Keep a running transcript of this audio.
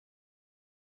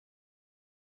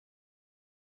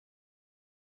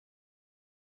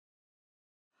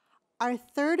Our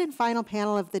third and final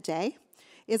panel of the day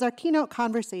is our keynote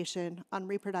conversation on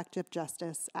reproductive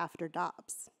justice after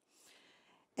Dobbs.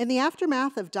 In the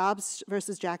aftermath of Dobbs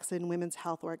versus Jackson Women's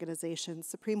Health Organization's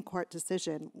Supreme Court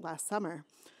decision last summer,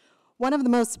 one of the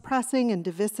most pressing and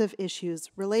divisive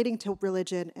issues relating to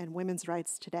religion and women's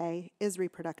rights today is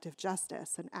reproductive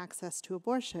justice and access to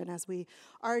abortion, as we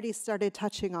already started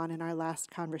touching on in our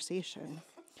last conversation.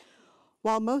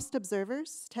 While most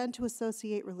observers tend to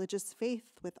associate religious faith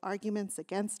with arguments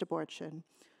against abortion,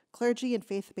 clergy and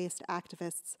faith-based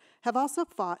activists have also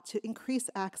fought to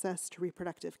increase access to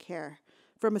reproductive care,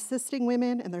 from assisting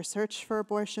women in their search for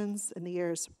abortions in the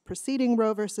years preceding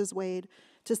Roe v. Wade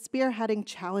to spearheading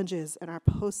challenges in our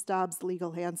post-Dobbs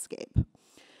legal landscape.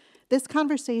 This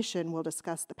conversation will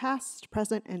discuss the past,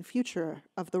 present, and future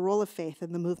of the role of faith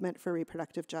in the movement for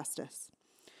reproductive justice.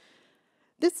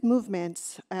 This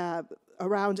movement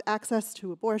around access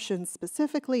to abortion,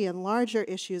 specifically in larger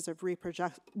issues of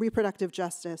reproductive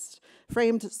justice,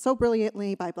 framed so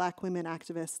brilliantly by Black women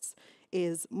activists,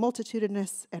 is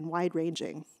multitudinous and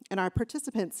wide-ranging. And our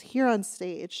participants here on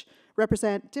stage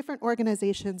represent different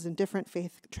organizations and different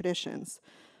faith traditions.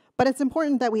 But it's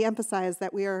important that we emphasize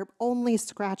that we are only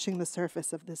scratching the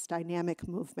surface of this dynamic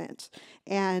movement.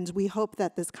 And we hope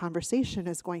that this conversation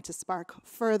is going to spark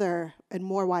further and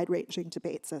more wide-ranging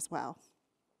debates as well.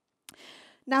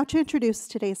 Now to introduce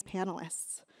today's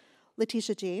panelists.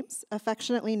 Latishia James,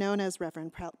 affectionately known as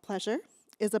Reverend Pleasure,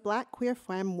 is a Black queer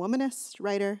femme womanist,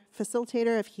 writer,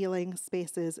 facilitator of healing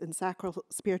spaces, and sacral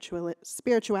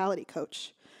spirituality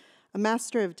coach. A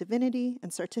Master of Divinity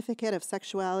and Certificate of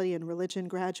Sexuality and Religion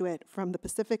graduate from the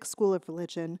Pacific School of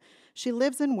Religion, she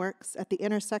lives and works at the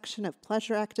intersection of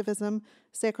pleasure activism,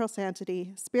 sacral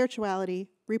sanctity, spirituality,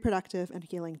 reproductive, and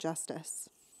healing justice.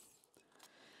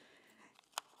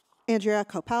 Andrea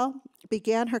Kopel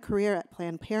began her career at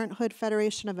Planned Parenthood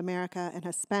Federation of America and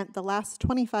has spent the last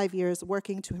 25 years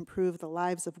working to improve the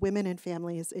lives of women and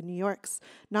families in New York's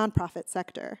nonprofit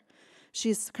sector.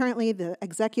 She's currently the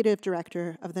executive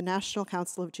director of the National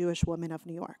Council of Jewish Women of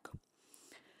New York.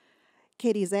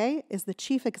 Katey is the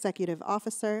chief executive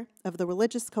officer of the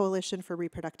Religious Coalition for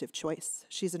Reproductive Choice.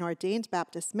 She's an ordained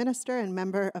Baptist minister and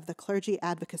member of the Clergy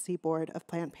Advocacy Board of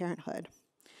Planned Parenthood.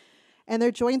 And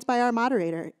they're joined by our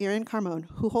moderator, Irin,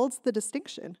 who holds the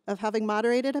distinction of having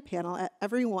moderated a panel at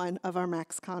every one of our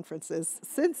MAX conferences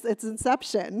since its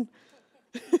inception.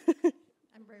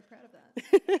 I'm very proud of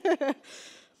that.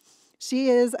 She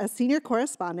is a senior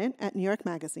correspondent at New York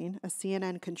Magazine, a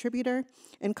CNN contributor,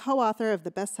 and co-author of the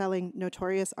best-selling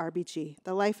Notorious RBG,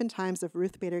 The Life and Times of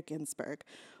Ruth Bader Ginsburg,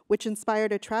 which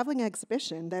inspired a traveling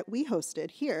exhibition that we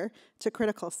hosted here to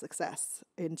critical success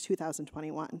in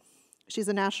 2021. She's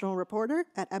a national reporter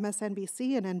at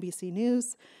MSNBC and NBC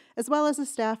News, as well as a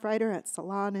staff writer at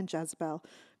Salon and Jezebel,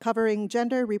 covering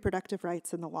gender, reproductive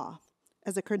rights, and the law.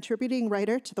 As a contributing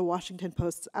writer to the Washington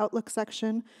Post's Outlook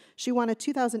section, she won a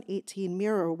 2018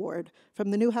 Mirror Award from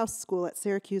the Newhouse School at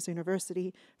Syracuse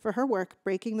University for her work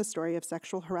breaking the story of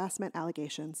sexual harassment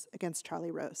allegations against Charlie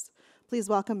Rose. Please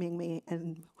join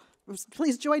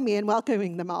me in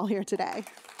welcoming them all here today.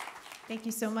 Thank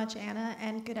you so much, Anna,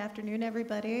 and good afternoon,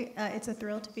 everybody. It's a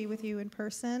thrill to be with you in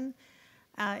person.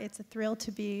 It's a thrill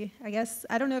to be, I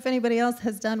don't know if anybody else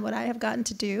has done what I have gotten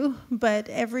to do, but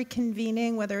every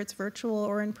convening, whether it's virtual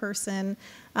or in person,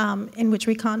 in which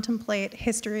we contemplate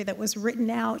history that was written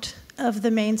out of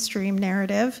the mainstream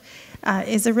narrative,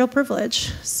 is a real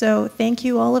privilege. So thank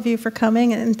you, all of you, for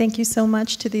coming, and thank you so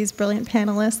much to these brilliant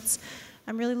panelists.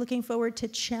 I'm really looking forward to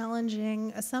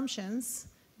challenging assumptions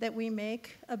that we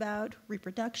make about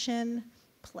reproduction,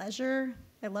 pleasure.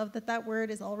 I love that that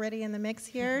word is already in the mix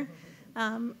here.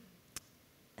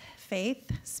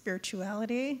 Faith,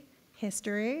 spirituality,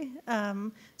 history.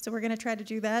 So we're going to try to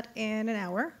do that in an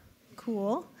hour.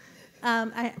 Cool.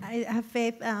 I have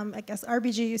faith. I guess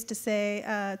RBG used to say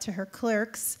to her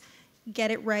clerks,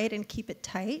 get it right and keep it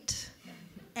tight.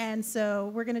 And so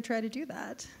we're going to try to do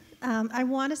that. I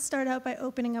want to start out by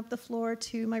opening up the floor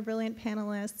to my brilliant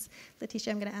panelists. Latishia,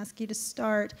 I'm going to ask you to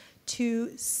start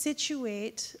to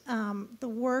situate the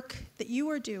work that you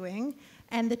are doing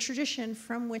and the tradition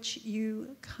from which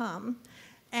you come.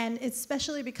 And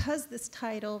especially because this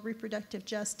title, Reproductive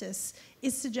Justice,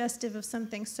 is suggestive of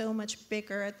something so much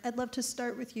bigger, I'd love to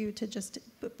start with you to just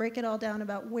break it all down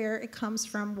about where it comes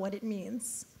from, what it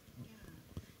means.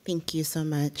 Thank you so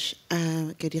much.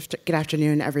 Good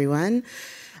afternoon, everyone.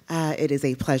 It is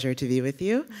a pleasure to be with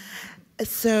you.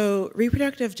 So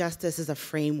reproductive justice is a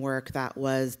framework that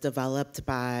was developed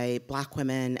by Black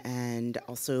women and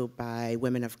also by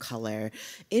women of color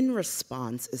in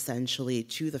response essentially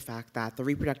to the fact that the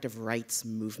reproductive rights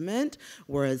movement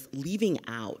was leaving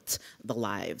out the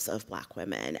lives of Black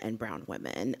women and brown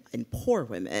women and poor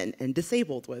women and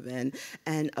disabled women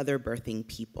and other birthing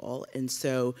people. And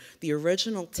so the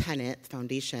original tenets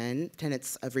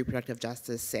of reproductive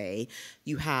justice say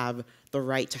you have the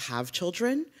right to have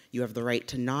children, you have the right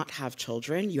to not have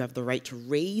children, you have the right to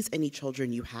raise any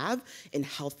children you have in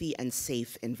healthy and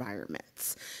safe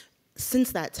environments.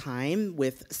 Since that time,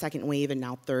 with second wave and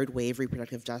now third wave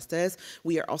reproductive justice,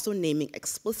 we are also naming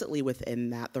explicitly within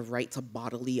that the right to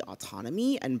bodily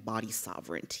autonomy and body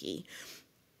sovereignty.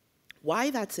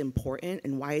 Why that's important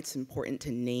and why it's important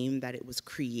to name that it was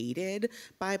created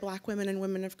by Black women and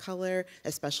women of color,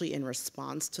 especially in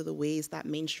response to the ways that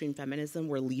mainstream feminism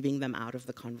were leaving them out of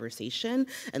the conversation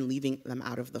and leaving them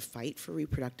out of the fight for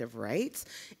reproductive rights,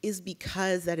 is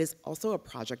because that is also a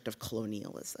project of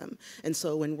colonialism. And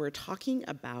so when we're talking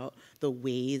about the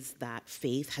ways that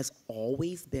faith has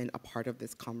always been a part of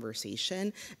this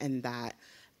conversation, and that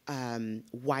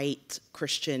white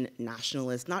Christian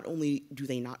nationalists, not only do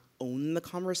they not own the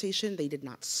conversation, they did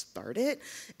not start it.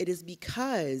 It is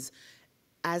because,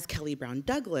 as Kelly Brown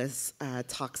Douglas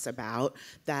talks about,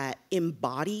 that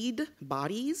embodied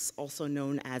bodies, also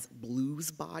known as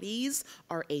blues bodies,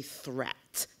 are a threat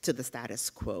to the status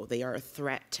quo. They are a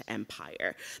threat to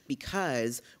empire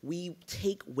because we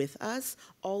take with us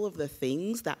all of the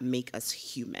things that make us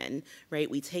human, right?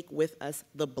 We take with us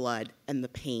the blood and the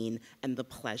pain and the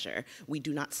pleasure. We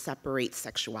do not separate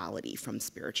sexuality from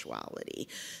spirituality.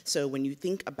 So when you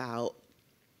think about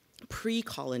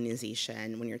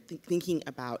pre-colonization, when you're thinking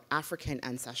about African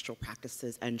ancestral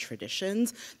practices and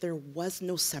traditions, there was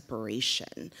no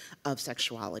separation of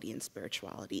sexuality and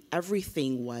spirituality.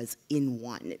 Everything was in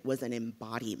one. It was an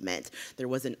embodiment. There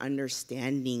was an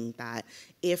understanding that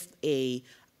if a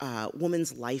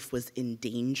woman's life was in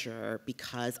danger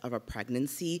because of a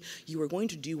pregnancy, you were going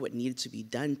to do what needed to be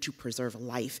done to preserve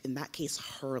life, in that case,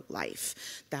 her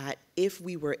life. That if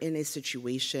we were in a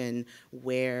situation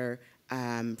where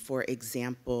for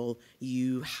example,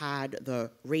 you had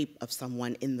the rape of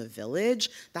someone in the village,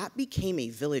 that became a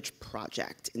village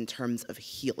project in terms of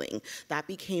healing. That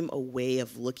became a way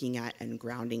of looking at and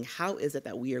grounding how is it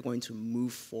that we are going to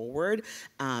move forward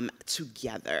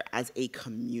together as a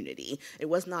community. It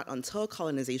was not until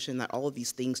colonization that all of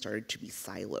these things started to be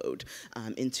siloed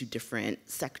into different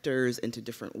sectors, into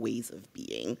different ways of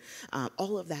being.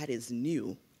 All of that is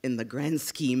new in the grand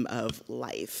scheme of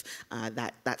life,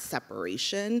 that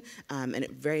separation, and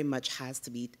it very much has to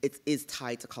be, it is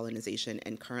tied to colonization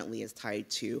and currently is tied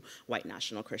to white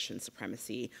national Christian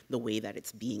supremacy, the way that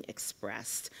it's being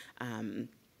expressed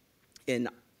in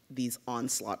these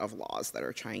onslaught of laws that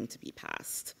are trying to be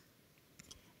passed.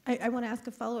 I want to ask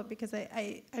a follow-up because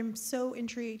I'm so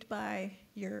intrigued by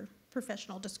your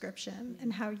professional description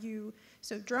and how you,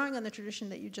 so drawing on the tradition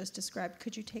that you just described,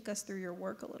 could you take us through your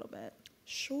work a little bit?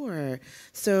 Sure.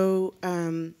 So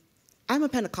I'm a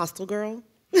Pentecostal girl.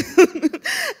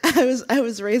 I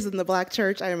was raised in the Black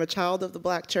church. I am a child of the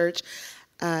Black church.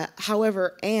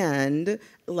 However, and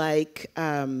like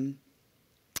Melva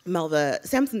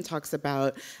Sampson talks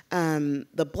about,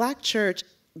 the Black church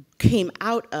came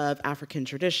out of African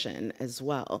tradition as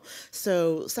well.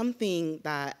 So something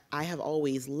that I have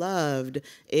always loved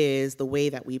is the way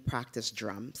that we practice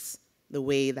drums. The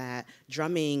way that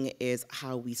drumming is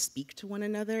how we speak to one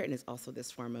another and is also this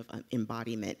form of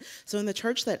embodiment. So in the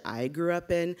church that I grew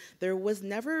up in, there was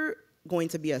never going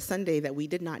to be a Sunday that we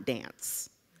did not dance.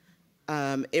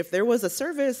 If there was a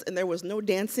service and there was no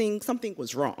dancing, something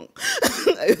was wrong.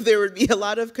 There would be a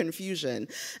lot of confusion.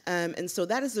 And so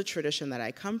that is the tradition that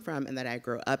I come from and that I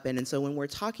grew up in. And so when we're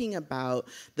talking about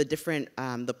the different,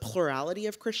 the plurality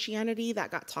of Christianity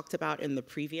that got talked about in the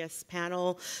previous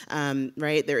panel,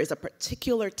 right, there is a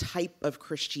particular type of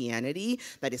Christianity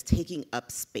that is taking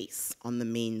up space on the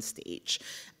main stage.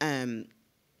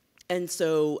 And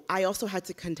so I also had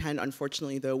to contend,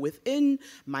 unfortunately, though, within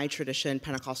my tradition,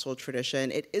 Pentecostal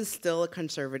tradition, it is still a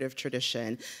conservative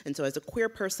tradition. And so as a queer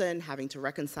person, having to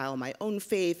reconcile my own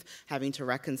faith, having to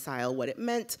reconcile what it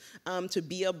meant to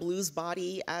be a blues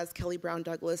body, as Kelly Brown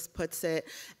Douglas puts it,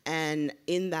 and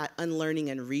in that unlearning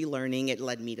and relearning, it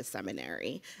led me to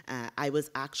seminary. I was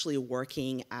actually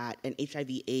working at an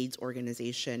HIV/AIDS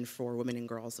organization for women and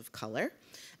girls of color.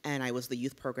 and I was the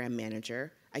youth program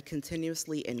manager, I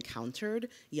continuously encountered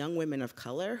young women of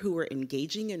color who were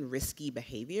engaging in risky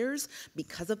behaviors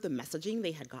because of the messaging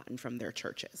they had gotten from their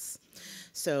churches.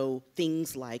 So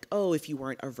things like, oh, if you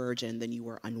weren't a virgin, then you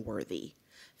were unworthy.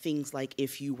 Things like,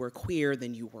 if you were queer,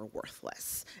 then you were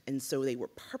worthless. And so they were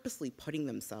purposely putting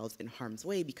themselves in harm's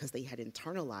way because they had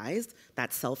internalized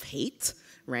that self-hate,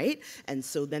 right? And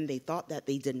so then they thought that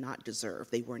they did not deserve,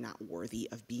 they were not worthy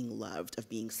of being loved, of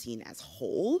being seen as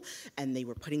whole, and they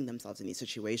were putting themselves in these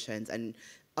situations. And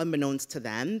unbeknownst to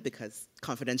them, because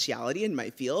confidentiality in my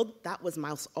field, that was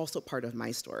also part of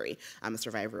my story. I'm a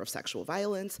survivor of sexual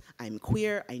violence, I'm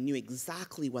queer, I knew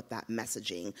exactly what that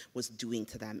messaging was doing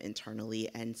to them internally,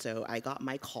 and so I got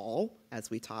my call, as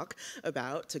we talk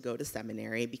about, to go to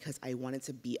seminary because I wanted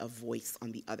to be a voice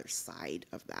on the other side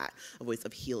of that, a voice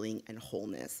of healing and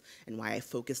wholeness, and why I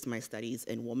focused my studies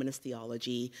in womanist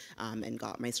theology and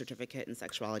got my certificate in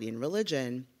sexuality and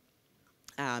religion.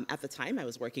 At the time, I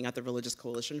was working at the Religious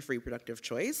Coalition for Reproductive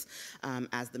Choice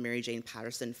as the Mary Jane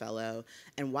Patterson Fellow.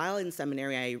 And while in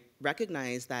seminary, I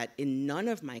recognized that in none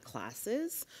of my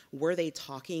classes were they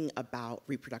talking about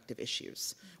reproductive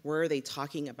issues. Were they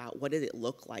talking about what did it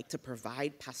look like to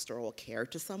provide pastoral care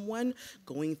to someone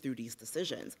going through these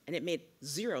decisions? And it made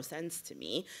zero sense to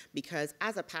me because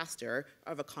as a pastor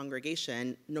of a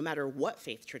congregation, no matter what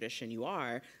faith tradition you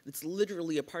are, it's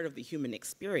literally a part of the human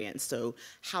experience. So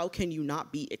how can you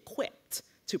not be equipped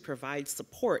to provide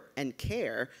support and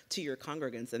care to your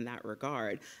congregants in that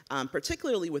regard?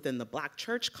 Particularly within the Black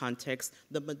church context,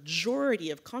 the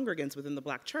majority of congregants within the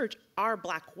Black church are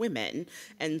Black women.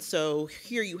 And so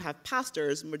here you have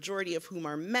pastors, majority of whom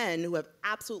are men, who have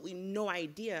absolutely no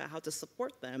idea how to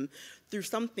support them through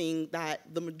something that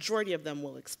the majority of them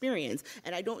will experience.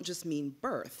 And I don't just mean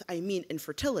birth, I mean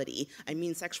infertility, I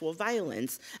mean sexual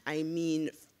violence, I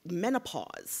mean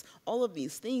menopause, all of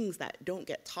these things that don't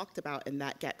get talked about and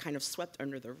that get kind of swept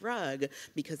under the rug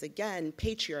because, again,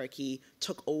 patriarchy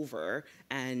took over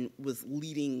and was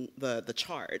leading the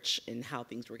charge in how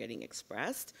things were getting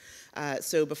expressed.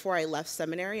 So before I left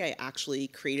seminary, I actually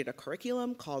created a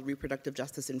curriculum called Reproductive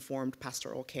Justice Informed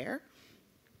Pastoral Care.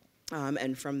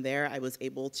 And from there, I was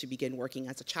able to begin working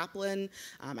as a chaplain.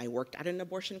 I worked at an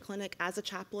abortion clinic as a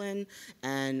chaplain,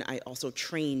 and I also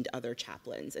trained other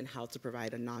chaplains in how to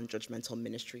provide a non-judgmental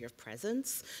ministry of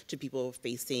presence to people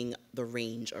facing the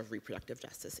range of reproductive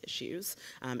justice issues.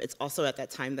 It's also at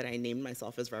that time that I named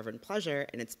myself as Reverend Pleasure,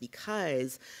 and it's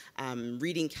because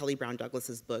reading Kelly Brown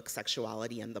Douglas's book,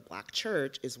 Sexuality and the Black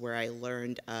Church, is where I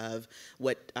learned of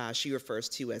what she refers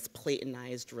to as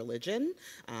Platonized religion,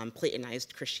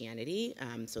 Platonized Christianity,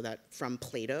 so that from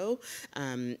Plato,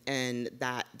 and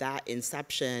that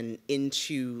inception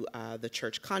into the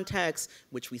church context,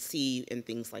 which we see in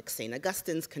things like St.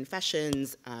 Augustine's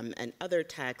Confessions and other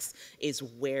texts, is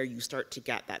where you start to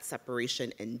get that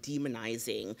separation and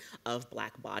demonizing of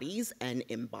Black bodies and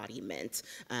embodiment,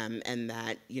 and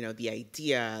that, you know, the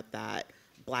idea that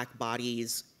Black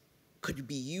bodies could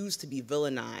be used to be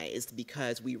villainized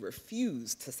because we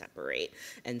refused to separate.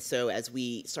 And so as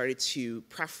we started to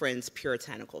preference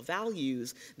puritanical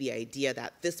values, the idea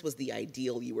that this was the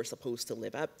ideal you were supposed to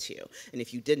live up to. And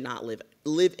if you did not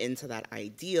live into that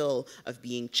ideal of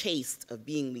being chaste, of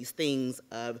being these things,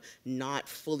 of not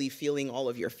fully feeling all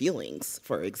of your feelings,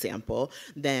 for example,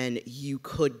 then you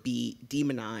could be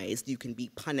demonized, you can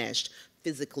be punished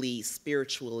physically,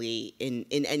 spiritually, in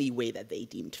any way that they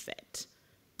deemed fit.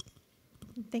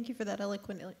 Thank you for that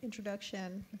eloquent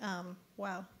introduction.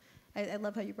 Wow. I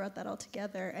love how you brought that all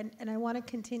together. And I want to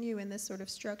continue in this sort of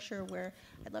structure where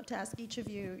I'd love to ask each of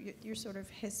you your sort of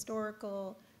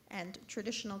historical and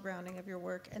traditional grounding of your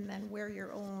work, and then where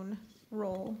your own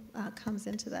role comes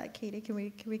into that. Katey, can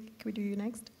we do you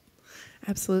next?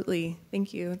 Absolutely.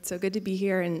 Thank you. It's so good to be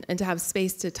here and to have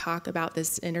space to talk about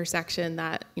this intersection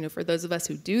that, you know, for those of us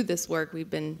who do this work, we've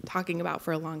been talking about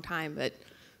for a long time, but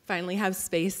finally have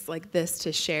space like this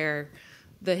to share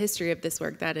the history of this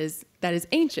work that is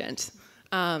ancient.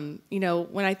 You know,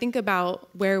 when I think about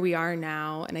where we are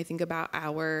now and I think about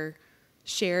our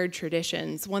shared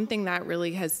traditions, one thing that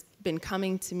really has been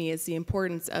coming to me is the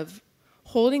importance of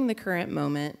holding the current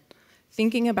moment,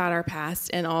 thinking about our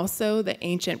past, and also the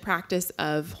ancient practice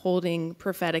of holding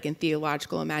prophetic and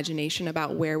theological imagination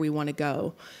about where we want to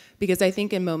go. Because I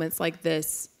think in moments like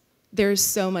this, there's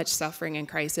so much suffering and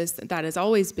crisis that has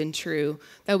always been true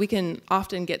that we can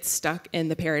often get stuck in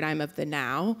the paradigm of the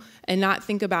now and not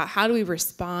think about how do we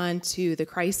respond to the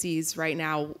crises right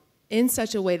now in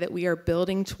such a way that we are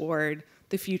building toward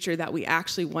the future that we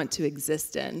actually want to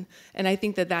exist in. And I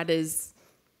think that is,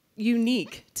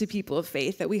 unique to people of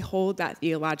faith that we hold that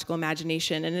theological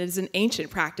imagination, and it is an ancient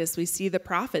practice. We see the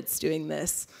prophets doing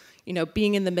this,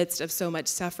 being in the midst of so much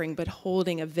suffering, but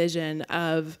holding a vision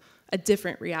of a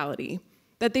different reality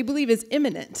that they believe is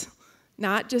imminent,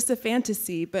 not just a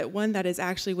fantasy, but one that is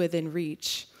actually within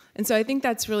reach. And so I think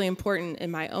that's really important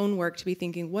in my own work to be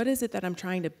thinking, what is it that I'm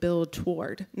trying to build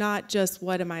toward? Not just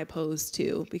what am I opposed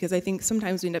to? Because I think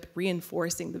sometimes we end up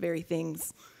reinforcing the very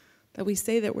things that we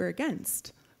say that we're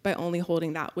against by only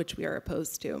holding that which we are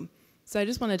opposed to. So I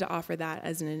just wanted to offer that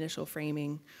as an initial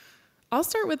framing. I'll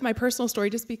start with my personal story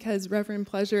just because, Reverend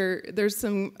Pleasure, there's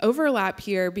some overlap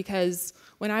here because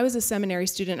when I was a seminary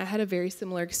student, I had a very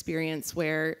similar experience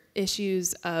where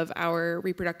issues of our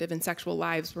reproductive and sexual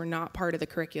lives were not part of the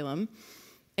curriculum.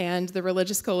 And the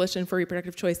Religious Coalition for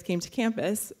Reproductive Choice came to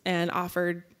campus and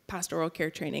offered pastoral care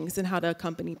trainings and how to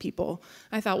accompany people.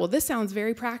 I thought, well, this sounds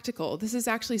very practical. This is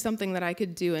actually something that I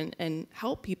could do and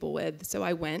help people with. So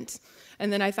I went.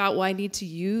 And then I thought, well, I need to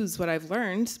use what I've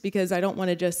learned because I don't want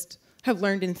to just have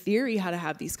learned in theory how to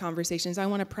have these conversations. I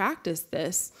want to practice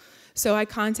this. So I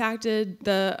contacted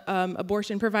the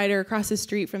abortion provider across the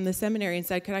street from the seminary and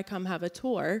said, could I come have a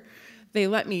tour? They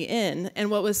let me in. And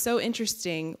what was so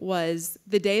interesting was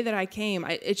the day that I came,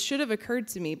 it should have occurred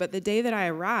to me, but the day that I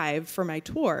arrived for my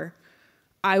tour,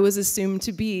 I was assumed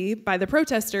to be, by the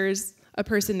protesters, a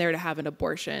person there to have an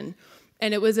abortion.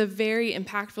 And it was a very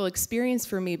impactful experience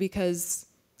for me because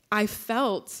I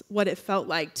felt what it felt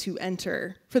like to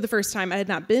enter for the first time. I had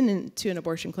not been into an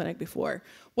abortion clinic before.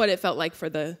 What it felt like for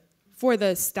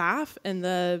the staff and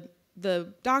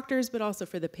the doctors, but also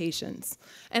for the patients.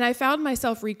 And I found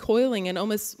myself recoiling and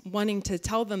almost wanting to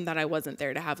tell them that I wasn't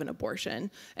there to have an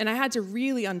abortion. And I had to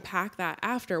really unpack that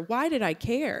after. Why did I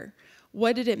care?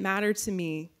 What did it matter to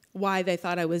me? Why they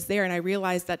thought I was there? And I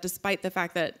realized that despite the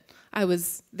fact that I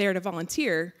was there to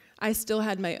volunteer, I still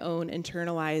had my own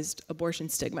internalized abortion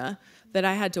stigma that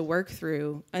I had to work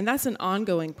through. And that's an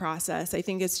ongoing process. I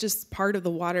think it's just part of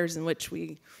the waters in which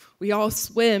we all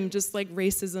swim, just like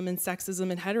racism and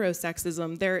sexism and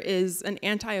heterosexism. There is an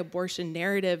anti-abortion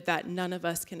narrative that none of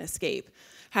us can escape,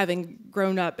 having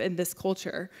grown up in this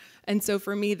culture. And so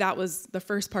for me, that was the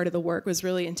first part of the work, was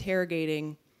really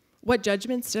interrogating what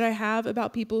judgments did I have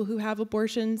about people who have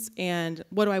abortions, and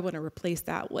what do I want to replace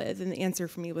that with? And the answer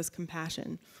for me was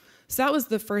compassion. So that was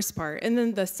the first part. And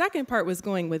then the second part was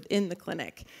going within the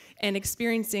clinic and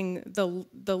experiencing the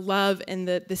love and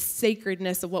the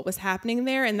sacredness of what was happening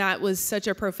there. And that was such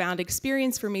a profound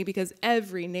experience for me because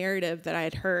every narrative that I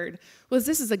had heard was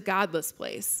this is a godless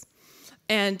place.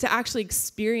 And to actually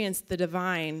experience the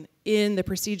divine in the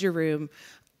procedure room,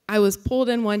 I was pulled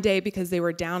in one day because they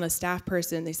were down a staff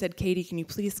person. They said, Katey, can you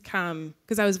please come?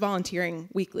 Because I was volunteering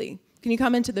weekly. Can you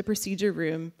come into the procedure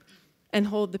room and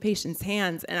hold the patient's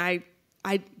hands? And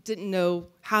I didn't know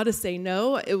how to say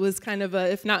no. It was kind of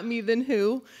a, if not me, then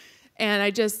who? And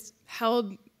I just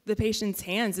held the patient's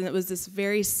hands, and it was this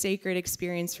very sacred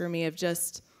experience for me of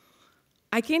just,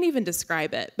 I can't even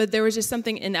describe it, but there was just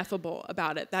something ineffable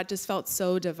about it that just felt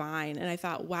so divine. And I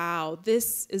thought, wow,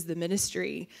 this is the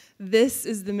ministry. This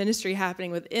is the ministry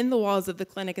happening within the walls of the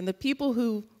clinic. And the people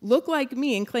who look like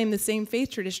me and claim the same faith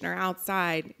tradition are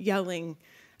outside yelling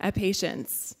at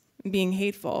patients, being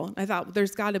hateful. I thought,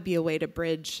 there's got to be a way to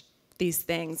bridge these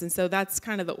things. And so that's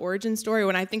kind of the origin story.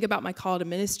 When I think about my call to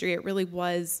ministry, it really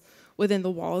was within the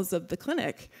walls of the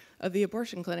clinic, of the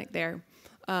abortion clinic there.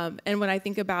 And when I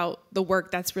think about the work,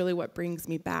 that's really what brings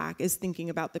me back, is thinking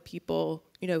about the people,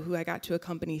 who I got to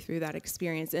accompany through that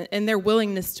experience. And their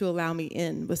willingness to allow me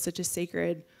in was such a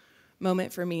sacred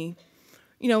moment for me.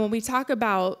 When we talk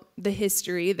about the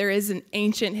history, there is an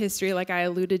ancient history, like I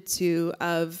alluded to,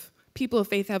 of people of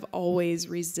faith have always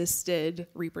resisted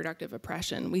reproductive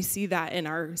oppression. We see that in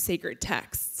our sacred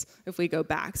texts if we go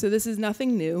back. So this is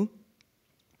nothing new.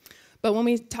 But when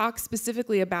we talk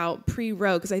specifically about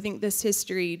pre-Roe, because I think this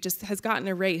history just has gotten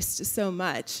erased so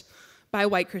much by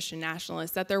white Christian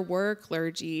nationalists, that there were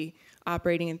clergy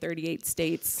operating in 38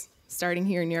 states, starting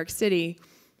here in New York City,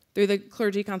 through the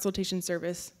Clergy Consultation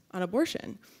Service on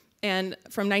Abortion. And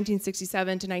from 1967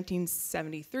 to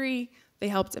 1973, they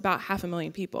helped about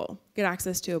 500,000 people get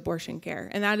access to abortion care.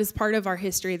 And that is part of our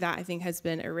history that I think has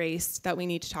been erased, that we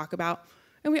need to talk about.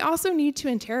 And we also need to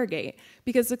interrogate,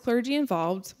 because the clergy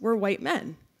involved were white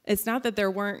men. It's not that there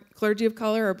weren't clergy of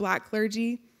color or black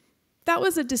clergy. That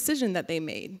was a decision that they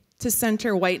made to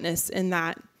center whiteness in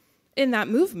that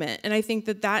movement. And I think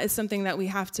that that is something that we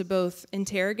have to both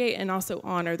interrogate and also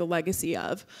honor the legacy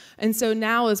of. And so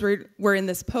now, as we're in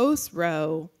this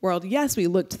post-Roe world, yes, we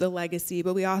look to the legacy,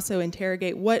 but we also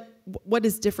interrogate what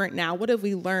is different now. What have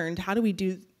we learned? How do we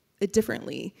do it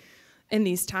differently? in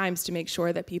these times to make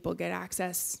sure that people get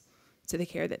access to the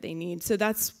care that they need. So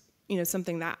that's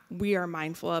something that we are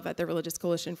mindful of at the Religious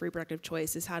Coalition for Reproductive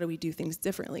Choice, is how do we do things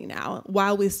differently now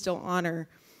while we still honor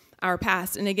our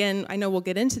past. And again, I know we'll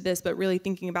get into this, but really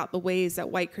thinking about the ways that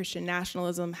white Christian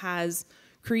nationalism has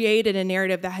created a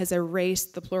narrative that has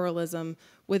erased the pluralism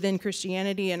within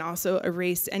Christianity and also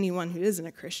erased anyone who isn't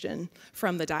a Christian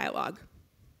from the dialogue.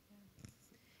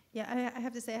 Yeah, I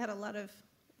have to say I had a lot of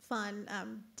fun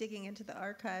digging into the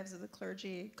archives of the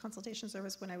clergy consultation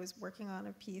service when I was working on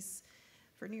a piece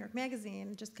for New York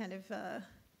Magazine. Just kind of,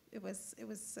 it was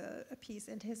a piece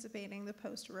anticipating the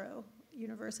post-Roe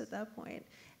universe at that point.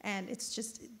 And it's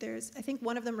just, I think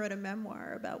one of them wrote a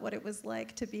memoir about what it was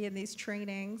like to be in these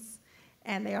trainings.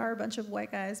 And they are a bunch of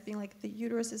white guys being like, the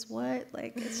uterus is what?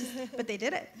 Like, it's just, but they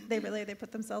did it. They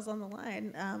put themselves on the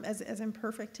line. As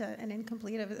imperfect and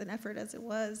incomplete of an effort as it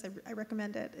was, I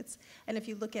recommend it. And if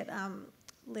you look at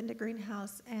Linda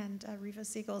Greenhouse and Reva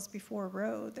Siegel's Before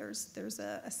Roe, there's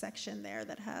a section there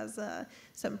that has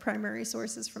some primary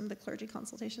sources from the clergy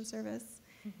consultation service.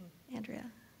 Mm-hmm. Andrea.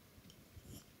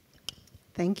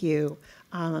 Thank you.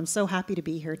 I'm so happy to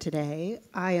be here today.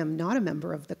 I am not a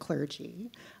member of the clergy,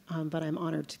 but I'm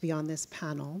honored to be on this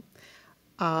panel.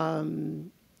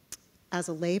 As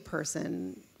a lay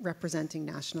person representing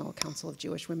National Council of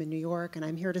Jewish Women New York, and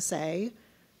I'm here to say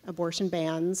abortion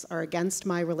bans are against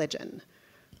my religion,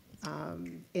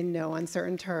 in no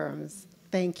uncertain terms.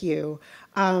 Thank you.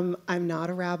 I'm not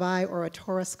a rabbi or a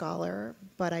Torah scholar,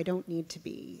 but I don't need to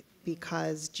be,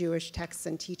 because Jewish texts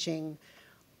and teaching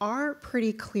are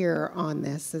pretty clear on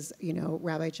this. As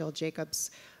Rabbi Jill Jacobs,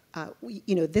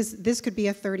 this could be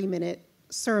a 30-minute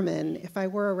sermon if I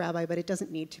were a rabbi, but it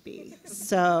doesn't need to be.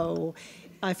 So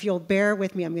if you'll bear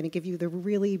with me, I'm going to give you the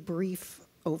really brief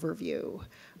overview.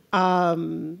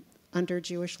 Under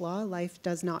Jewish law, life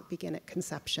does not begin at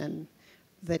conception.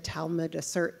 The Talmud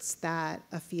asserts that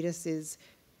a fetus is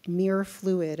mere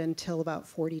fluid until about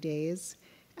 40 days.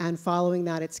 And following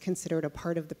that, it's considered a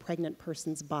part of the pregnant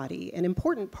person's body. An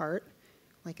important part,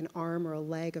 like an arm or a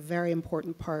leg, a very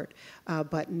important part,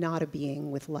 but not a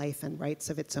being with life and rights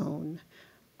of its own.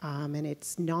 And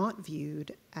it's not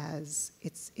viewed as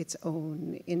its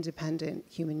own independent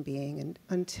human being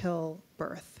until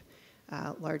birth,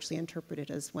 largely interpreted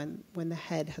as when the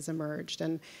head has emerged.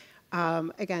 And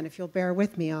again, if you'll bear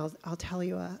with me, I'll tell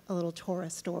you a little Torah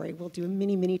story. We'll do a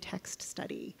mini text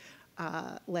study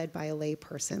led by a lay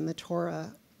person. The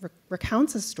Torah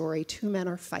recounts a story. Two men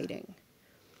are fighting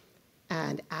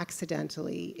and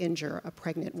accidentally injure a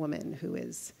pregnant woman who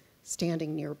is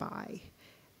standing nearby,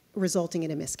 resulting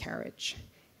in a miscarriage.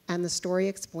 And the story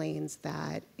explains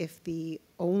that if the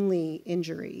only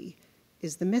injury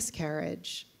is the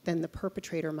miscarriage, then the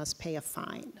perpetrator must pay a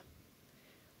fine.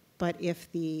 But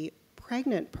if the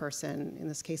pregnant person, in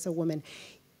this case a woman,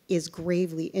 is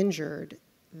gravely injured,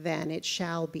 then it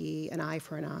shall be an eye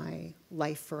for an eye,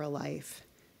 life for a life,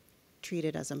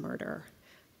 treated as a murder.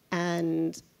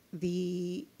 And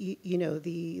the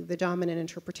dominant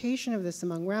interpretation of this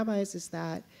among rabbis is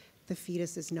that the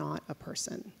fetus is not a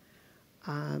person.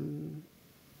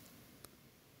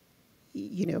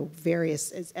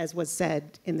 Various, as was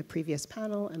said in the previous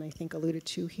panel, and I think alluded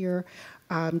to here,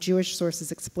 Jewish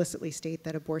sources explicitly state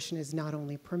that abortion is not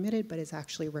only permitted, but is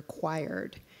actually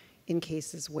required in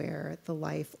cases where the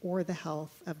life or the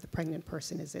health of the pregnant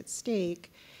person is at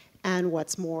stake. And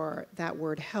what's more, that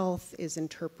word health is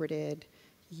interpreted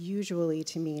usually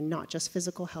to mean not just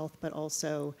physical health, but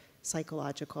also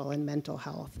psychological and mental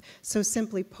health. So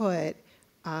simply put,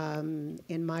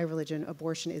 in my religion,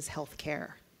 abortion is health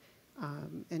care,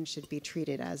 and should be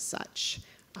treated as such,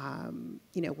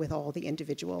 with all the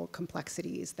individual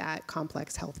complexities that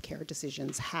complex healthcare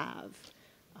decisions have.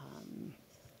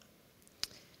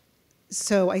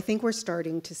 So I think we're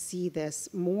starting to see this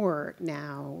more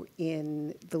now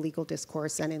in the legal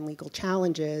discourse and in legal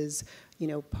challenges.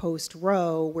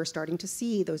 Post-Roe, we're starting to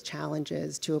see those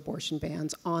challenges to abortion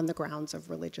bans on the grounds of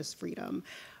religious freedom.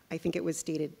 I think it was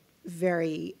stated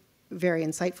very, very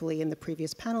insightfully in the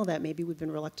previous panel that maybe we've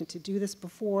been reluctant to do this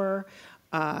before,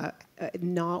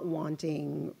 not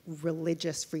wanting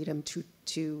religious freedom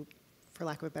to, for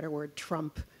lack of a better word,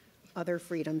 trump other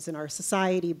freedoms in our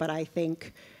society. But I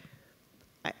think,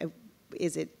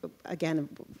 is it, again,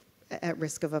 at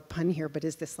risk of a pun here, but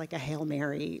is this like a Hail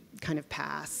Mary kind of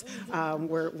pass?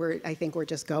 I think we're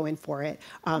just going for it.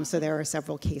 So there are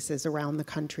several cases around the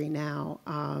country now.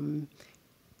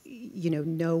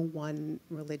 No one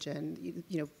religion,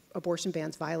 abortion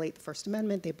bans violate the First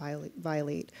Amendment, they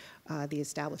violate the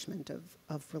Establishment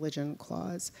of Religion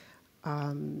Clause.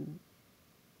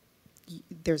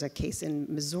 There's a case in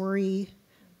Missouri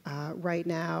right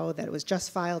now that was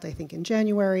just filed, I think, in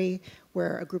January,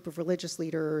 where a group of religious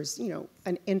leaders,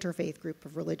 an interfaith group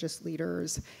of religious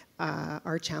leaders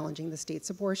are challenging the state's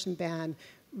abortion ban,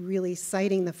 really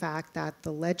citing the fact that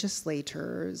the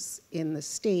legislators in the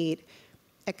state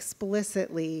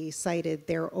explicitly cited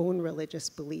their own religious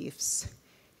beliefs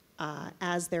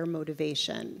as their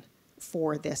motivation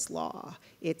for this law.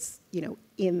 It's,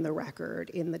 in the record,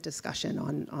 in the discussion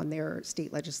on their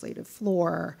state legislative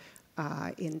floor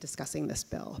in discussing this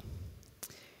bill.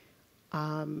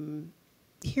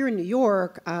 Here in New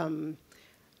York, well,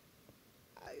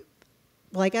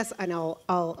 I guess, and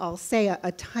I'll say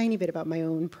a tiny bit about my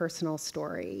own personal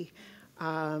story.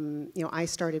 I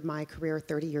started my career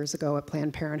 30 years ago at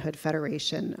Planned Parenthood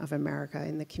Federation of America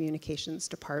in the communications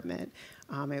department.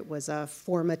 It was a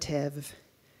formative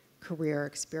career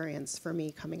experience for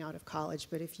me coming out of college,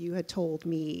 but if you had told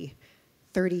me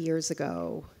 30 years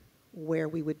ago where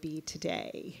we would be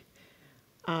today,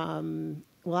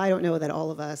 well, I don't know that all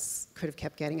of us could have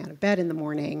kept getting out of bed in the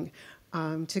morning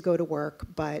to go to work,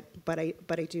 but I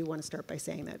do want to start by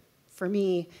saying that for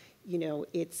me,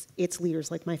 it's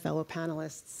leaders like my fellow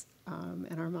panelists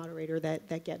and our moderator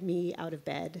that get me out of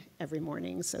bed every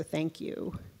morning, so thank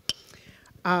you.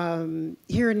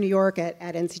 Here in New York, at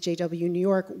NCJW New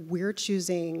York, we're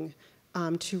choosing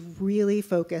to really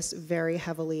focus very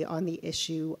heavily on the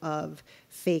issue of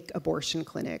fake abortion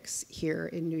clinics here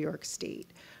in New York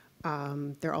State.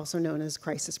 They're also known as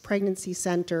crisis pregnancy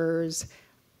centers.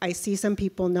 I see some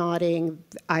people nodding.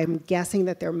 I'm guessing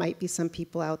that there might be some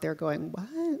people out there going,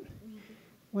 what?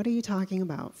 What are you talking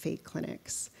about, fake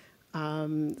clinics?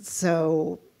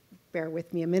 So bear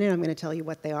with me a minute. I'm going to tell you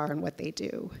what they are and what they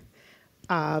do.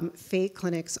 Fake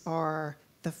clinics are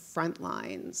the front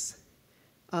lines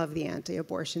of the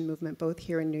anti-abortion movement, both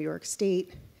here in New York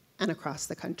State and across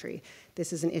the country.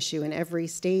 This is an issue in every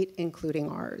state, including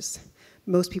ours.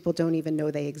 Most people don't even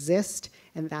know they exist,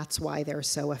 and that's why they're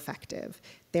so effective.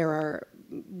 There are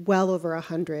well over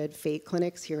 100 fake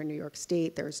clinics here in New York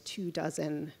State. There's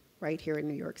 24 right here in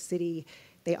New York City.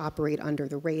 They operate under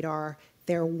the radar.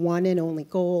 Their one and only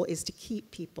goal is to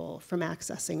keep people from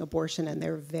accessing abortion, and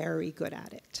they're very good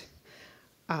at it.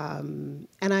 And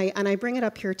I bring it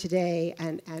up here today,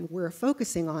 and we're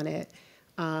focusing on it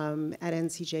at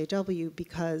NCJW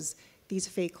because these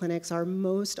fake clinics are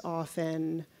most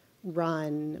often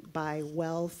run by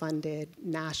well-funded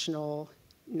national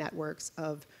networks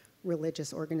of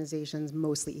religious organizations,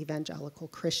 mostly evangelical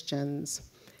Christians.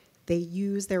 They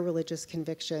use their religious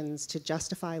convictions to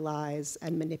justify lies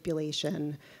and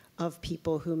manipulation of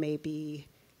people who may be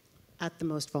at the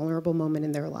most vulnerable moment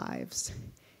in their lives.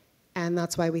 And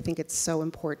that's why we think it's so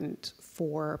important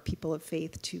for people of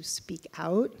faith to speak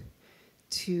out,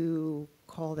 to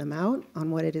call them out on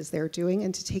what it is they're doing,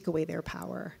 and to take away their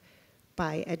power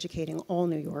by educating all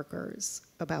New Yorkers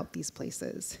about these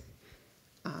places.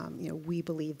 We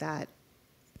believe that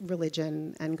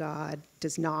religion and God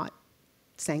does not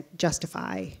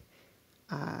justify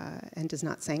and does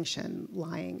not sanction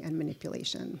lying and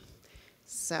manipulation.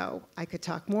 So I could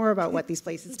talk more about what these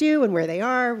places do and where they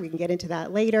are. We can get into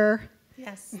that later.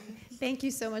 Yes. Thank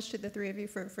you so much to the three of you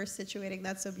for situating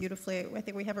that so beautifully. I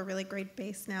think we have a really great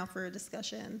base now for a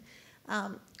discussion.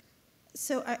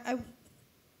 So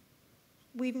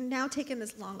we've now taken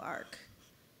this long arc.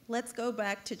 Let's go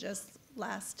back to just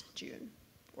last June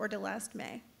or to last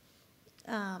May.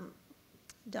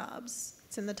 Dobbs,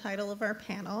 it's in the title of our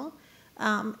panel.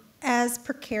 As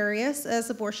precarious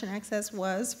as abortion access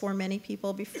was for many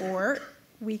people before,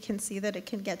 we can see that it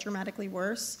can get dramatically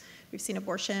worse. We've seen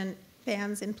abortion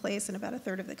bans in place in about a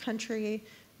third of the country.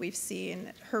 We've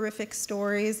seen horrific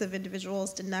stories of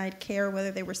individuals denied care,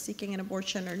 whether they were seeking an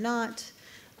abortion or not.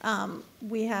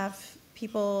 We have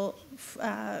people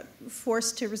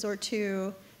forced to resort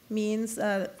to means,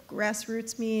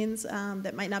 grassroots means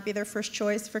that might not be their first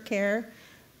choice for care.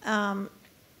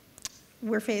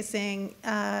 We're facing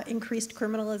increased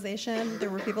criminalization.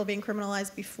 There were people being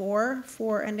criminalized before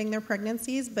for ending their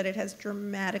pregnancies, but it has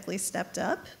dramatically stepped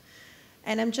up.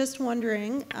 And I'm just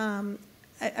wondering,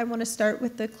 I want to start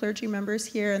with the clergy members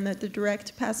here and the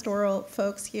direct pastoral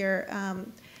folks here.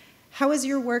 How has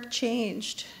your work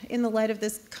changed in the light of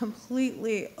this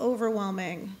completely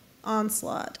overwhelming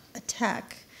onslaught,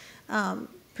 attack,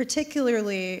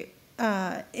 particularly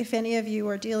if any of you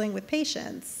are dealing with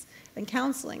patients and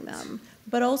counseling them?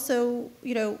 But also,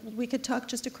 we could talk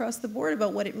just across the board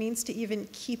about what it means to even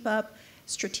keep up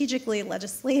strategically,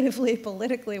 legislatively,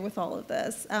 politically with all of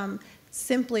this.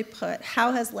 Simply put,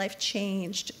 how has life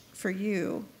changed for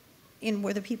you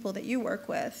with the people that you work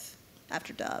with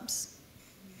after Dobbs?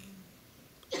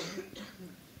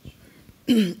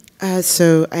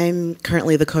 So I'm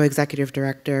currently the co-executive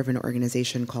director of an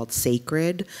organization called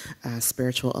Sacred,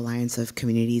 Spiritual Alliance of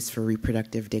Communities for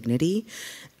Reproductive Dignity.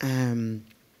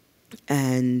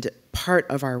 And part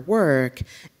of our work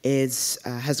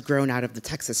has grown out of the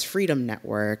Texas Freedom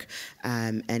Network,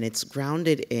 and it's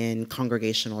grounded in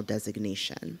congregational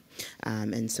designation.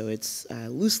 And so it's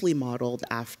loosely modeled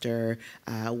after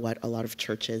what a lot of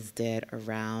churches did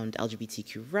around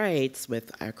LGBTQ rights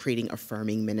with creating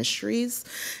affirming ministries.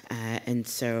 And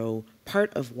so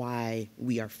part of why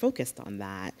we are focused on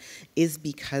that is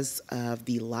because of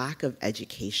the lack of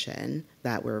education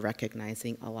that we're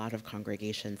recognizing a lot of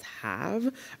congregations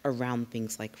have around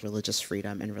things like religious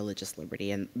freedom and religious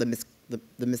liberty, and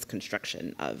the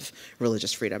misconstruction of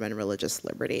religious freedom and religious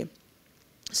liberty.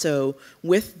 So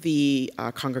with the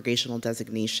congregational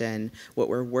designation, what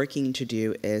we're working to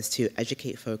do is to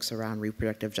educate folks around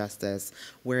reproductive justice,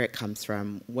 where it comes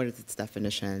from, what is its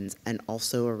definitions, and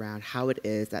also around how it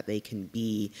is that they can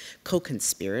be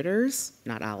co-conspirators,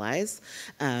 not allies,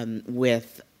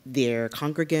 with their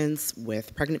congregants,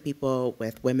 with pregnant people,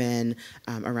 with women,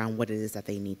 around what it is that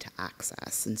they need to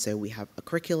access. And so we have a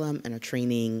curriculum and a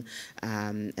training,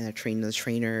 and the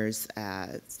trainers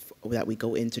that we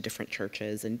go into different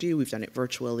churches and do. We've done it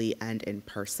virtually and in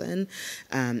person.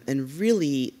 And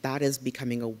really, that is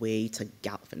becoming a way to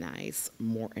galvanize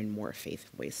more and more faith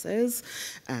voices,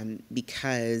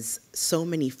 because so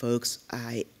many folks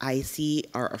I see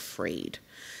are afraid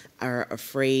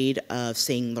of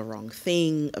saying the wrong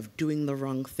thing, of doing the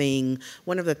wrong thing.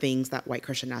 One of the things that white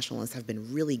Christian nationalists have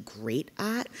been really great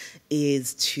at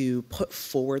is to put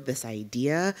forward this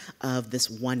idea of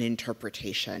this one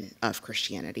interpretation of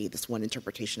Christianity, this one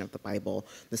interpretation of the Bible,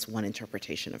 this one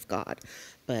interpretation of God.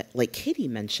 But like Katey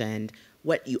mentioned,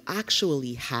 what you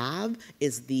actually have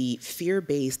is the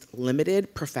fear-based,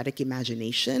 limited prophetic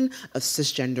imagination of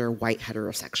cisgender white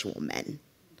heterosexual men.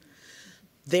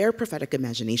 Their prophetic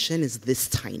imagination is this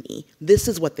tiny. This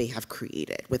is what they have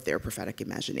created with their prophetic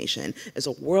imagination, is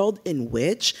a world in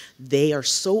which they are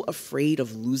so afraid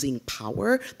of losing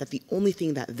power that the only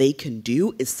thing that they can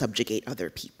do is subjugate other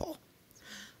people.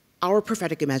 Our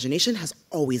prophetic imagination has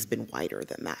always been wider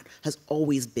than that, has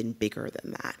always been bigger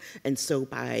than that. And so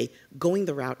by going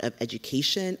the route of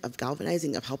education, of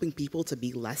galvanizing, of helping people to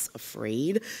be less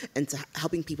afraid, and to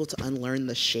helping people to unlearn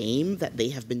the shame that they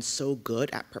have been so good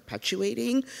at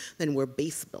perpetuating, then we're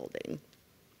base building.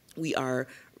 We are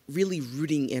really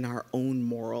rooting in our own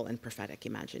moral and prophetic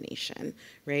imagination,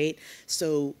 right?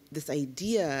 So this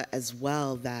idea as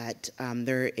well that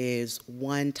there is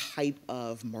one type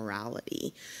of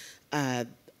morality,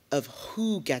 of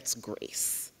who gets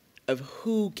grace, of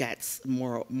who gets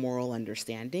moral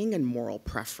understanding and moral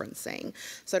preferencing.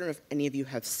 So I don't know if any of you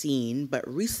have seen, but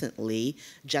recently,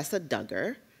 Jessa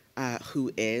Duggar,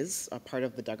 who is a part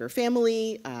of the Duggar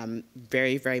family,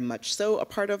 very, very much so a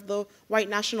part of the white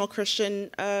national Christian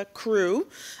crew,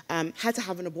 had to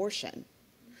have an abortion.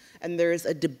 And there's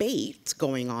a debate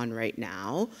going on right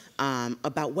now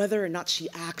about whether or not she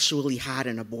actually had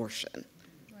an abortion.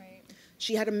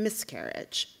 She had a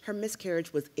miscarriage. Her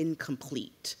miscarriage was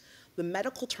incomplete. The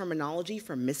medical terminology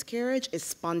for miscarriage is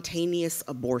spontaneous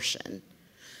abortion.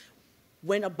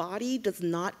 When a body does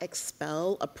not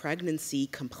expel a pregnancy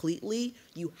completely,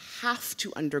 you have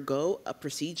to undergo a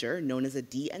procedure known as a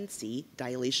DNC,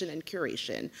 dilation and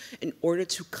curation, in order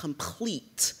to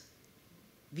complete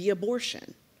the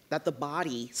abortion that the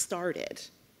body started.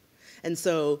 And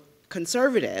so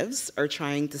conservatives are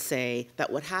trying to say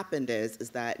that what happened is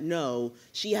that no,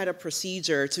 she had a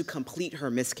procedure to complete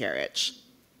her miscarriage.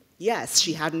 Yes,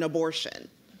 she had an abortion,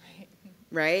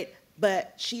 right?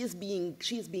 But she is being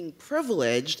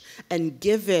privileged and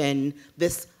given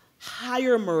this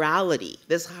higher morality,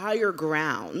 this higher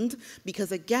ground,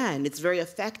 because again, it's very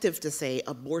effective to say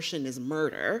abortion is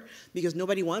murder, because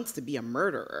nobody wants to be a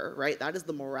murderer, right? That is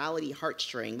the morality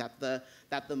heartstring that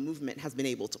the movement has been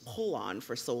able to pull on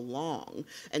for so long.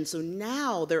 And so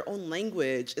now their own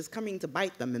language is coming to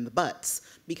bite them in the butts,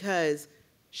 because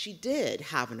she did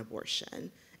have an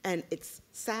abortion. And it's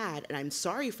sad, and I'm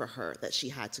sorry for her that she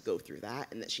had to go through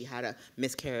that and that she had a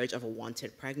miscarriage of a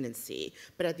wanted pregnancy.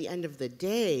 But at the end of the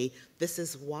day, this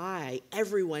is why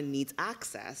everyone needs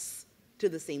access to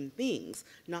the same things,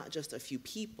 not just a few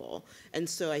people. And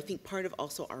so I think part of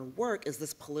also our work is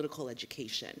this political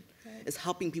education, is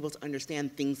helping people to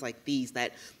understand things like these,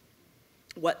 that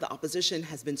what the opposition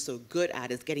has been so good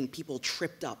at is getting people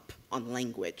tripped up on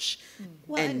language,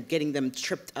 and getting them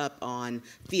tripped up on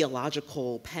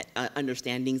theological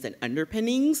understandings and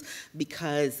underpinnings,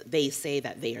 because they say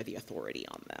that they are the authority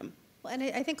on them. Well, and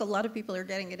I think a lot of people are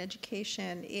getting an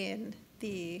education in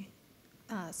the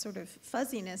sort of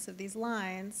fuzziness of these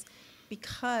lines,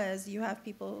 because you have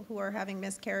people who are having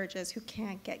miscarriages who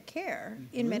can't get care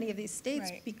in many of these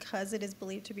states because it is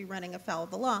believed to be running afoul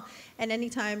of the law. And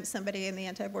anytime somebody in the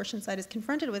anti-abortion side is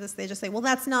confronted with this, they just say, well,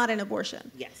 that's not an abortion.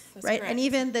 Yes, that's right? correct. And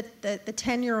even the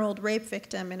 10-year-old rape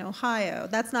victim in Ohio,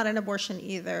 that's not an abortion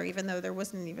either, even though there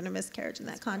wasn't even a miscarriage in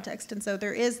that context. And so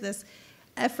there is this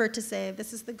effort to say,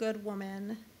 this is the good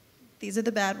woman, these are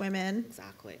the bad women.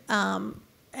 Exactly.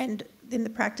 And in the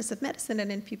practice of medicine and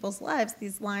in people's lives,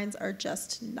 these lines are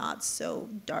just not so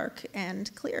dark and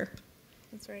clear.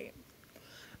 That's right.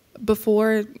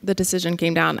 Before the decision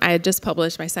came down, I had just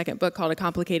published my second book called A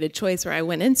Complicated Choice, where I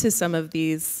went into some of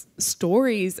these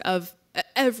stories of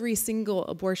every single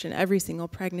abortion, every single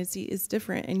pregnancy is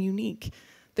different and unique.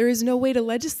 There is no way to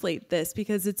legislate this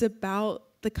because it's about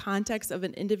the context of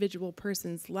an individual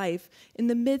person's life in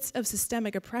the midst of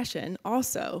systemic oppression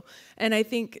also. And I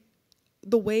think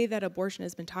the way that abortion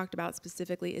has been talked about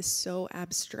specifically is so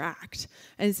abstract.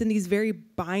 And it's in these very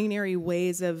binary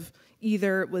ways of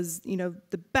either it was,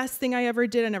 the best thing I ever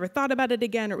did, I never thought about it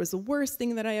again, or it was the worst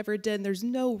thing that I ever did. And there's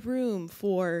no room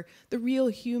for the real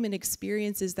human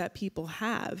experiences that people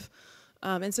have.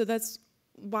 And so that's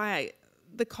why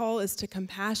the call is to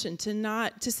compassion,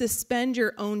 to suspend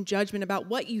your own judgment about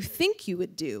what you think you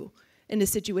would do in a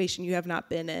situation you have not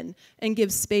been in, and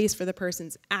give space for the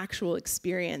person's actual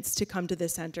experience to come to the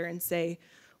center and say,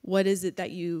 what is it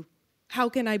that how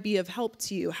can I be of help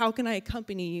to you? How can I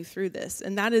accompany you through this?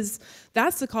 And that's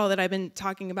the call that I've been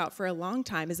talking about for a long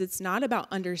time, is it's not about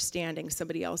understanding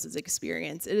somebody else's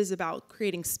experience. It is about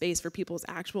creating space for people's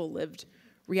actual lived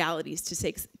realities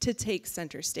to take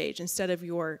center stage instead of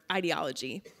your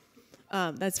ideology.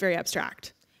 That's very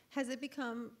abstract. Has it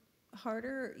become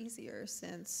harder or easier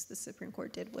since the Supreme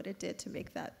Court did what it did to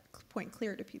make that point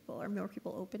clear to people? Are more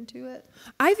people open to it?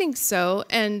 I think so.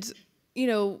 And,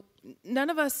 none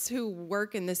of us who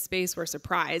work in this space were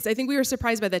surprised. I think we were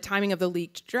surprised by the timing of the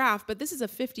leaked draft, but this is a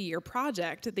 50-year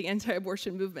project that the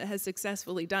anti-abortion movement has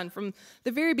successfully done. From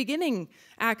the very beginning,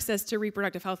 access to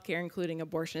reproductive health care, including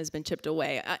abortion, has been chipped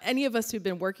away. Any of us who've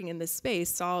been working in this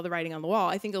space saw the writing on the wall.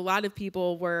 I think a lot of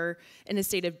people were in a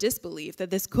state of disbelief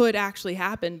that this could actually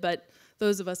happen, but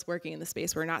those of us working in the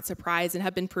space were not surprised and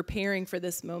have been preparing for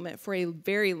this moment for a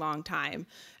very long time.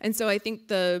 And so I think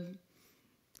the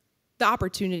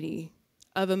opportunity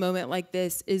of a moment like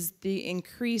this is the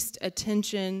increased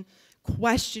attention,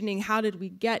 questioning how did we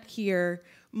get here,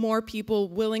 more people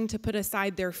willing to put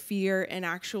aside their fear and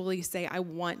actually say, I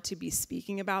want to be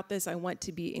speaking about this, I want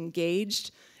to be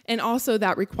engaged. And also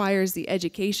that requires the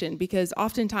education, because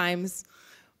oftentimes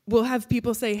we'll have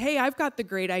people say, hey, I've got the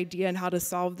great idea on how to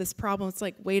solve this problem. It's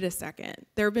like, wait a second.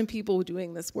 There have been people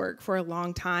doing this work for a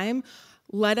long time.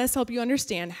 Let us help you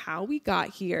understand how we got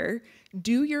here.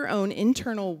 Do your own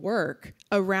internal work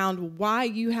around why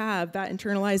you have that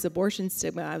internalized abortion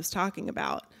stigma I was talking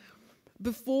about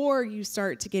before you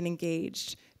start to get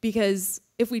engaged. Because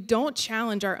if we don't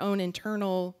challenge our own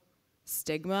internal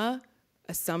stigma,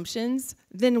 assumptions,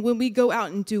 then when we go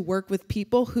out and do work with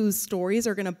people whose stories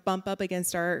are going to bump up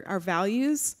against our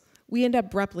values, we end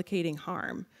up replicating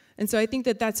harm. And so I think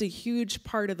that that's a huge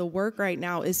part of the work right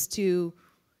now, is to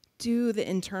do the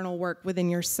internal work within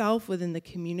yourself, within the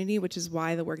community, which is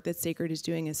why the work that Sacred is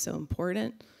doing is so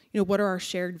important. What are our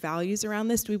shared values around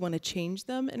this? Do we want to change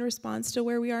them in response to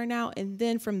where we are now? And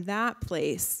then from that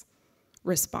place,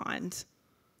 respond,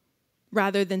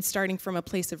 rather than starting from a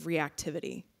place of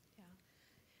reactivity.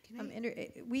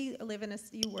 We live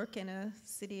you work in a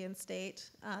city and state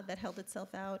that held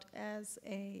itself out as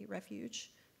a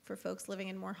refuge for folks living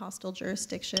in more hostile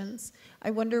jurisdictions.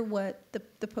 I wonder what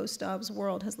the post-Dobbs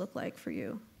world has looked like for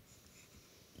you.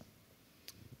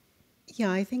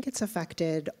 Yeah, I think it's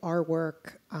affected our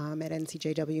work at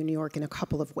NCJW New York in a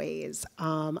couple of ways.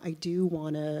 I do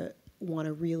want to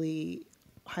really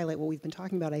highlight what we've been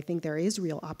talking about. I think there is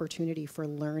real opportunity for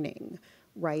learning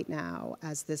right now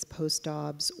as this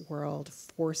post-Dobbs world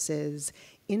forces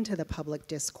into the public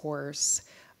discourse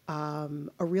a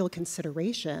real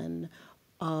consideration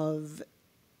of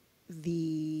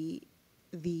the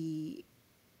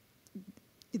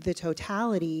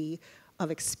totality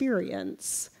of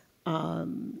experience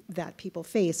that people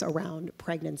face around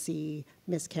pregnancy,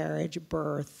 miscarriage,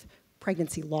 birth,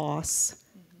 pregnancy loss,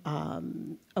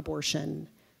 abortion,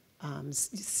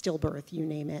 stillbirth, you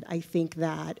name it. I think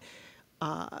that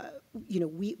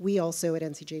we also at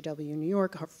NCJW New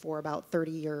York for about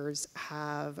 30 years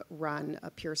have run a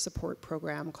peer support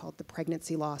program called the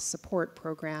Pregnancy Loss Support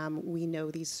Program. We know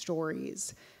these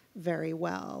stories very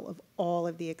well of all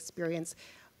of the experience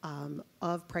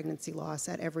of pregnancy loss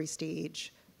at every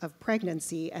stage of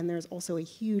pregnancy, and there's also a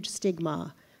huge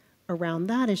stigma around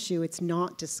that issue. It's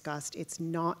not discussed, it's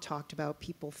not talked about.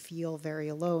 People feel very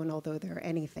alone, although they're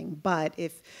anything but,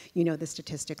 if you know the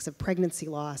statistics of pregnancy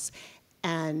loss.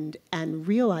 And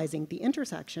realizing the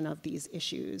intersection of these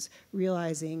issues,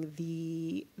 realizing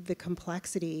the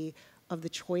complexity of the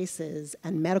choices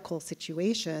and medical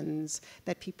situations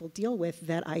that people deal with,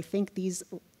 that I think these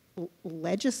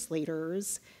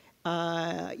legislators,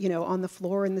 you know, on the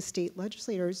floor in the state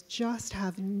legislators just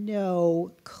have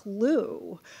no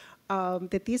clue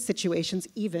that these situations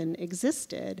even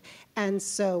existed. And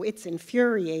so it's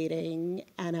infuriating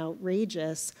and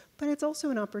outrageous, but it's also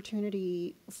an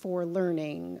opportunity for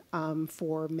learning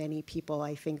for many people.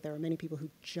 I think there are many people who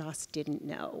just didn't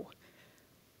know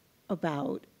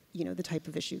about, you know, the type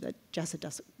of issue that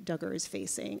Jessa Duggar is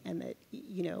facing, and that,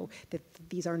 you know, that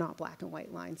these are not black and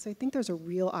white lines. So I think there's a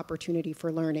real opportunity for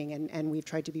learning, and we've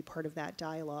tried to be part of that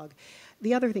dialogue.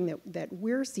 The other thing that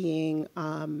we're seeing,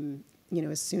 you know,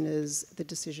 as soon as the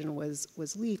decision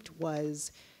was leaked,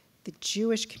 was the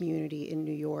Jewish community in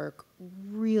New York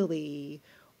really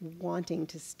wanting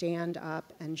to stand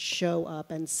up and show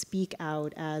up and speak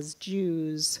out as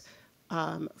Jews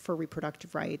for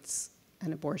reproductive rights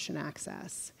and abortion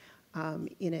access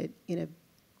in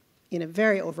a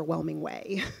very overwhelming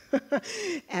way.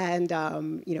 And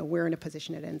you know, we're in a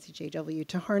position at NCJW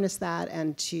to harness that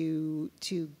and to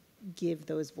give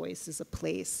those voices a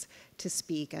place to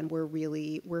speak. And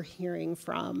we're hearing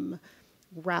from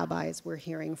rabbis, we're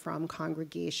hearing from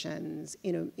congregations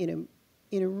in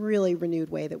a really renewed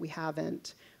way that we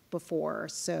haven't before.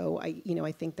 So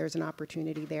I think there's an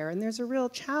opportunity there, and there's a real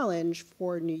challenge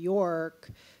for New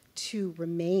York to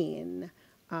remain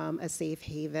a safe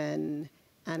haven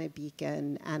and a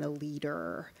beacon and a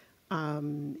leader,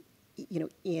 you know,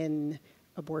 in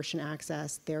abortion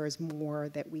access. There is more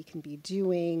that we can be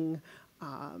doing.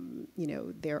 You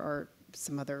know, there are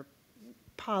some other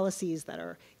policies that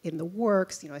are in the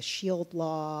works, you know, a shield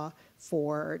law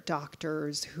for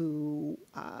doctors who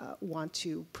want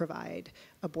to provide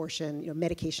abortion, you know,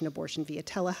 medication abortion via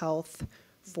telehealth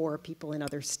for people in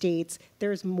other states.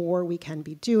 There's more we can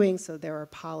be doing, so there are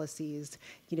policies,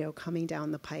 you know, coming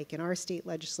down the pike in our state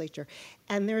legislature.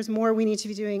 And there's more we need to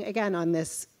be doing, again, on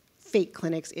this fake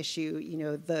clinics issue. You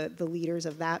know, the leaders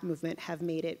of that movement have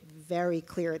made it very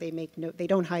clear. They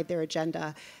don't hide their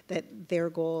agenda, that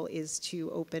their goal is to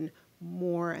open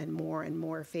more and more and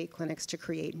more fake clinics to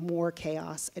create more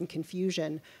chaos and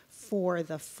confusion for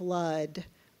the flood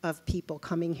of people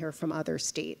coming here from other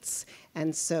states.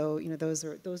 And so, you know, those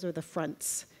are the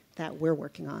fronts that we're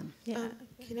working on. Yeah.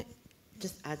 Can I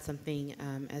just add something?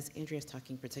 As Andrea's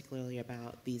talking particularly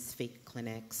about these fake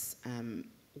clinics,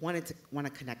 want to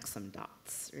connect some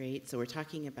dots, right? So we're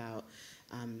talking about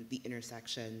the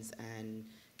intersections, and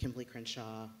Kimberly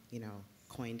Crenshaw, you know,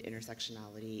 coined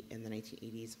intersectionality in the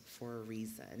 1980s for a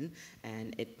reason,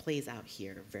 and it plays out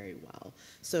here very well.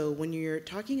 So when you're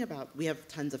talking about, we have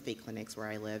tons of fake clinics where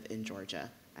I live in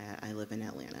Georgia. I live in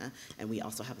Atlanta, and we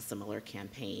also have a similar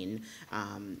campaign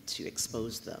to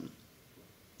expose them.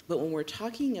 But when we're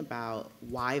talking about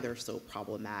why they're so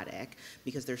problematic,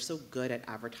 because they're so good at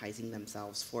advertising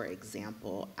themselves, for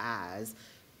example, as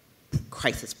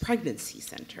crisis pregnancy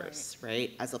centers,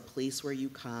 right? As a place where you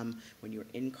come when you're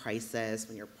in crisis,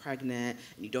 when you're pregnant,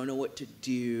 and you don't know what to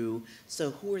do.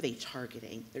 So who are they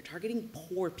targeting? They're targeting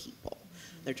poor people.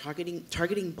 They're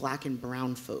targeting black and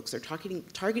brown folks. They're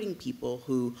targeting people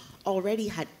who already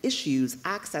had issues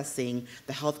accessing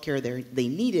the healthcare they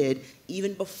needed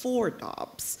even before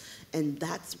Dobbs. And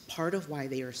that's part of why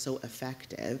they are so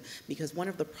effective, because one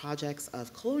of the projects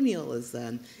of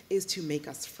colonialism is to make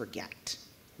us forget.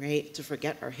 Right? To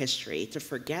forget our history, to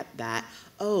forget that,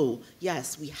 oh,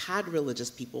 yes, we had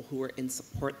religious people who were in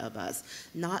support of us,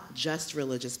 not just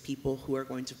religious people who are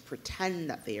going to pretend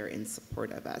that they are in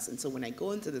support of us. And so when I go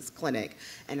into this clinic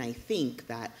and I think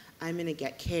that I'm going to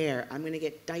get care, I'm going to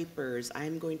get diapers,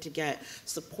 I'm going to get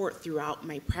support throughout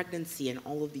my pregnancy and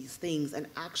all of these things, and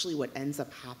actually what ends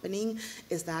up happening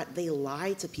is that they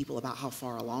lie to people about how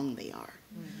far along they are.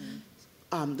 Mm-hmm.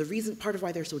 The reason, part of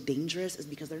why they're so dangerous is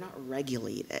because they're not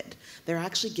regulated. They're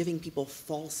actually giving people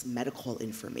false medical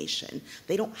information.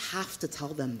 They don't have to tell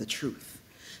them the truth.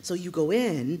 So you go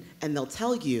in and they'll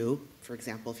tell you, for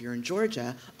example, if you're in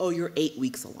Georgia, oh, you're 8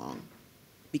 weeks along,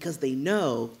 because they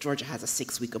know Georgia has a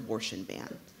 6-week abortion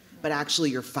ban, but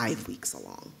actually you're 5 weeks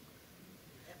along.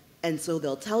 And so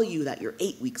they'll tell you that you're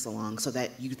 8 weeks along so that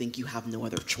you think you have no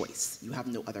other choice. You have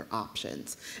no other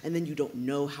options. And then you don't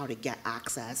know how to get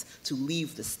access to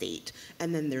leave the state.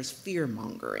 And then there's fear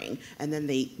mongering. And then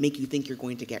they make you think you're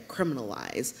going to get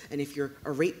criminalized. And if you're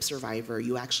a rape survivor,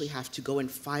 you actually have to go and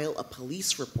file a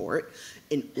police report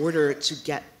in order to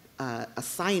get a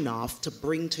sign-off to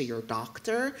bring to your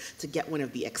doctor to get one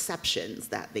of the exceptions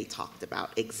that they talked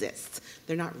about exists.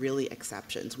 They're not really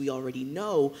exceptions. We already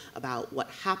know about what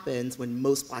happens when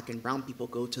most Black and brown people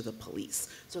go to the police.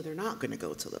 So they're not gonna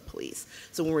go to the police.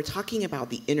 So when we're talking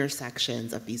about the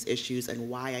intersections of these issues and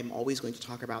why I'm always going to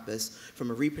talk about this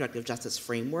from a reproductive justice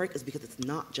framework is because it's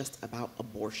not just about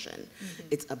abortion.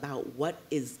 It's about what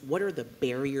are the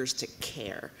barriers to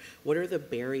care? What are the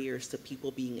barriers to people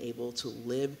being able to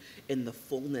live in the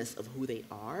fullness of who they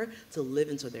are, to live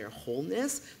into their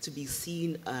wholeness, to be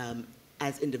seen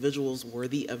as individuals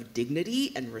worthy of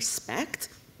dignity and respect,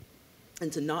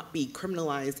 and to not be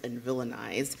criminalized and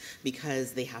villainized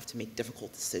because they have to make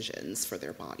difficult decisions for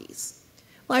their bodies.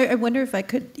 Well, I wonder if I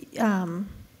could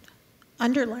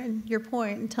underline your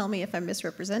point and tell me if I'm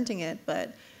misrepresenting it,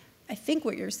 but I think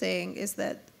what you're saying is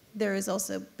that there has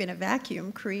also been a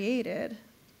vacuum created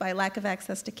by lack of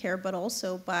access to care, but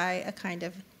also by a kind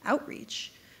of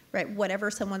outreach, right?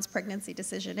 Whatever someone's pregnancy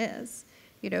decision is,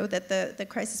 you know, that the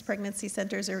crisis pregnancy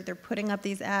centers they're putting up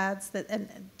these ads that, and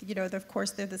you know, of course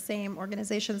they're the same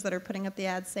organizations that are putting up the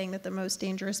ads saying that the most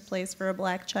dangerous place for a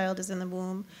Black child is in the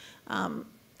womb. I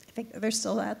think they're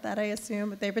still at that, I assume,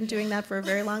 but they've been doing that for a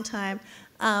very long time.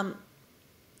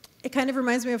 It kind of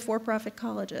reminds me of for-profit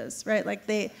colleges, right? Like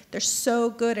they're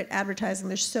so good at advertising,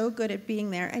 they're so good at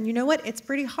being there. And you know what? It's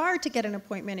pretty hard to get an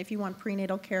appointment if you want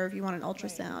prenatal care, if you want an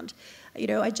ultrasound. Right. You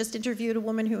know, I just interviewed a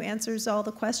woman who answers all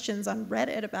the questions on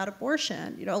Reddit about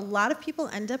abortion. You know, a lot of people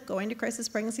end up going to crisis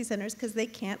pregnancy centers because they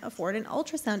can't afford an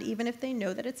ultrasound, even if they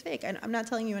know that it's fake. And I'm not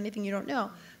telling you anything you don't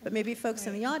know, but maybe folks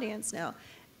in the audience know.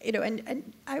 You know,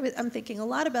 and I'm thinking a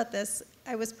lot about this.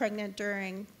 I was pregnant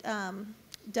during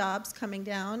Dobbs coming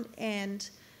down, and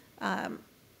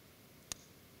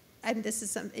this is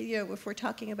something, you know, if we're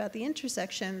talking about the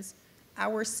intersections,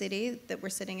 our city that we're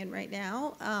sitting in right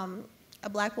now, a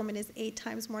Black woman is 8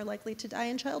 times more likely to die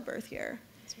in childbirth here.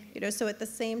 That's right. You know, so at the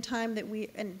same time that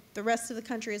and the rest of the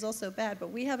country is also bad,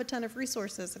 but we have a ton of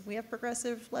resources and we have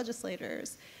progressive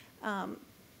legislators.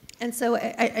 And so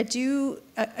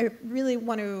I really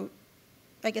want to,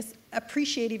 I guess,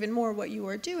 appreciate even more what you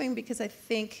are doing, because I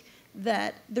think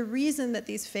that the reason that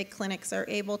these fake clinics are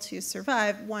able to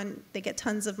survive, one, they get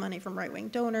tons of money from right-wing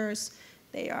donors.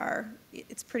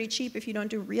 It's pretty cheap if you don't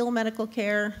do real medical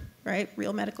care, right?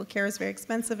 Real medical care is very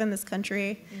expensive in this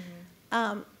country.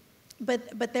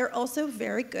 But they're also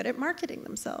very good at marketing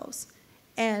themselves.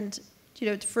 And, you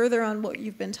know, further on what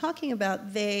you've been talking about,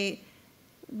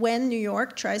 when New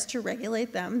York tries to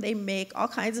regulate them, they make all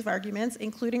kinds of arguments,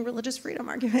 including religious freedom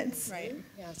arguments. Right.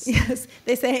 Yes. Yes.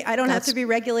 They say, I don't have to be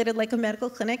regulated like a medical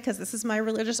clinic because this is my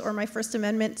religious or my First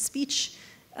Amendment speech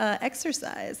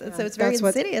exercise. And so it's very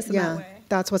insidious in that way.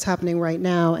 That's what's happening right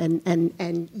now.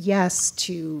 And yes,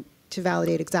 to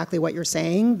validate exactly what you're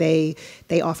saying, they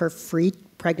offer free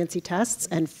pregnancy tests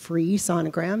and free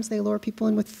sonograms. They lure people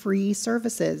in with free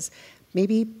services.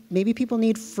 Maybe people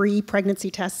need free pregnancy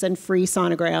tests and free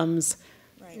sonograms.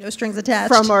 Right. No strings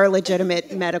attached. From our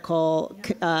legitimate medical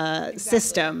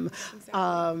system.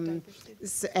 And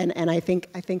I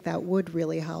think that would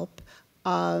really help.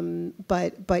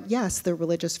 But yes, the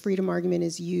religious freedom argument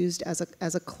is used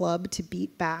as a club to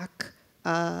beat back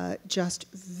just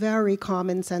very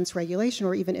common sense regulation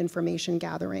or even information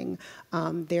gathering.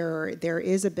 There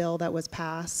is a bill that was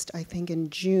passed, I think in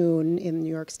June in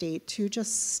New York State, to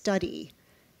just study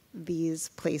these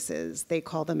places. They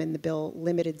call them in the bill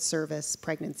limited service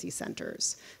pregnancy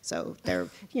centers. So they're,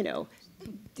 you know,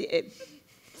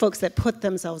 folks that put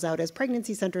themselves out as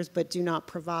pregnancy centers but do not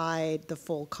provide the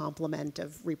full complement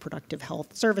of reproductive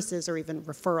health services or even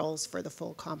referrals for the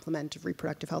full complement of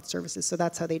reproductive health services. So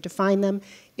that's how they define them.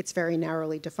 It's very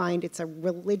narrowly defined. It's a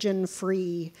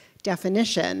religion-free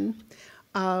definition,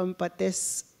 but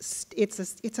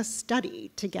it's a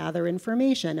study to gather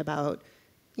information about,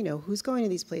 you know, who's going to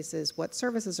these places, what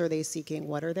services are they seeking,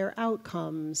 what are their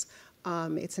outcomes.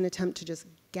 It's an attempt to just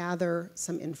gather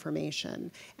some information,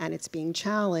 and it's being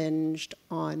challenged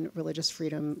on religious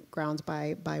freedom grounds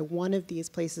by one of these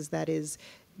places that is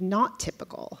not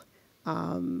typical,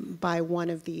 by one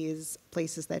of these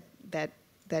places that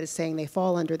is saying they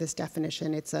fall under this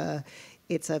definition. It's a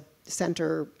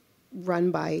center run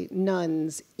by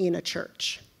nuns in a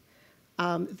church.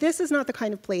 This is not the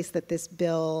kind of place that this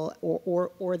bill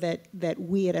or that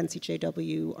we at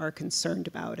NCJW are concerned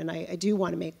about. And I do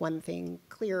want to make one thing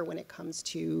clear when it comes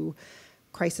to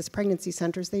crisis pregnancy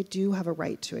centers. They do have a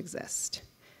right to exist.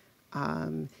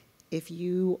 If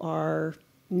you are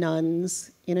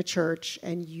nuns in a church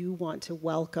and you want to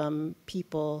welcome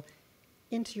people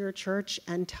into your church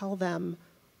and tell them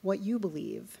what you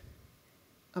believe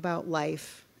about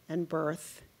life and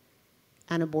birth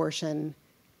and abortion,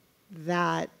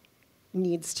 that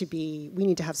needs to be, we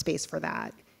need to have space for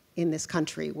that in this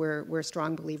country. We're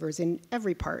strong believers in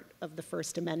every part of the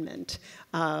First Amendment.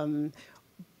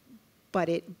 But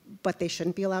they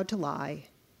shouldn't be allowed to lie,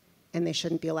 and they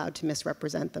shouldn't be allowed to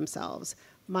misrepresent themselves.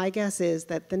 My guess is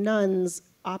that the nuns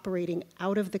operating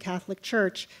out of the Catholic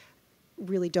Church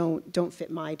really don't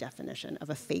fit my definition of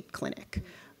a fake clinic.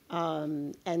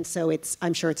 And so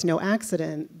I'm sure it's no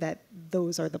accident that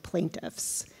those are the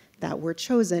plaintiffs that were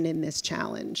chosen in this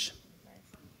challenge.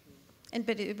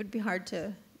 But it would be hard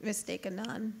to mistake a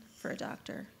nun for a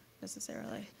doctor,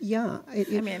 necessarily. Yeah, I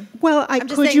mean, well,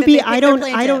 could you be? I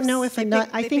don't know if a nun.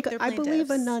 I believe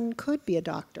a nun could be a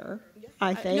doctor.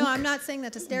 I think. No, I'm not saying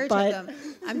that to stereotype them.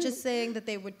 I'm just saying that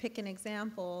they would pick an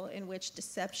example in which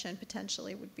deception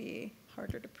potentially would be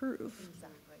harder to prove.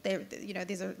 Exactly.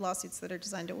 These are lawsuits that are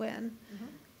designed to win.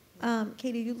 Mm-hmm.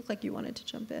 Katey, you look like you wanted to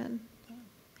jump in.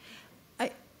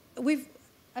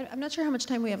 I'm not sure how much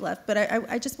time we have left, but I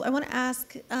want to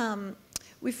ask.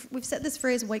 We've said this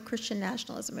phrase "white Christian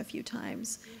nationalism" a few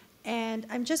times, and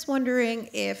I'm just wondering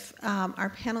if our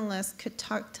panelists could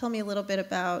tell me a little bit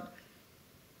about.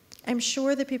 I'm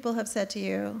sure that people have said to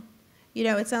you,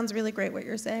 it sounds really great what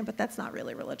you're saying, but that's not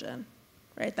really religion,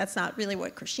 right? That's not really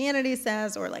what Christianity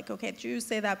says, or like, okay, Jews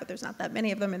say that, but there's not that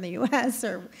many of them in the U.S.,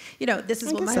 or this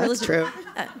is what my religion. True.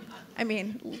 I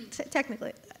mean,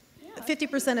 technically,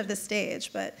 50% of the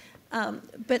stage, but. We're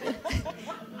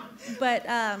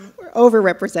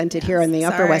overrepresented here on the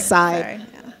Upper West Side.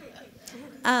 Sorry,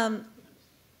 yeah.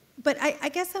 But I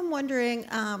guess I'm wondering.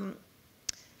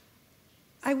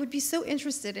 I would be so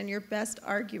interested in your best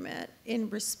argument in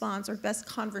response, or best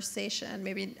conversation.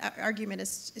 Maybe argument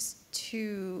is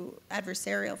too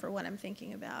adversarial for what I'm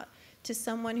thinking about. To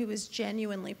someone who is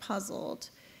genuinely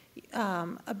puzzled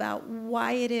about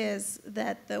why it is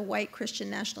that the white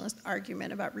Christian nationalist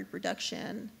argument about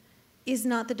reproduction is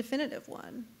not the definitive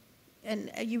one.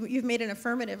 And you've made an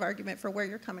affirmative argument for where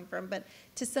you're coming from, but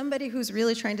to somebody who's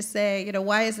really trying to say,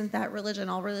 why isn't that religion?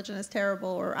 All religion is terrible,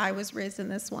 or I was raised in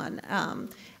this one.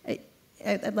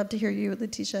 I'd love to hear you,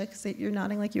 Latishia, because you're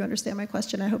nodding like you understand my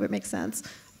question. I hope it makes sense.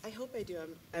 I hope I do.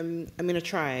 I'm going to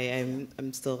try.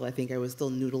 I think I was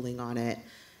still noodling on it.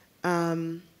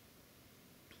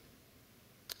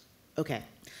 Okay.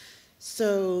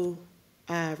 So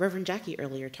Reverend Jackie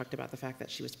earlier talked about the fact that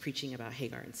she was preaching about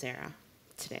Hagar and Sarah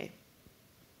today.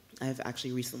 I've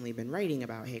actually recently been writing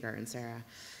about Hagar and Sarah,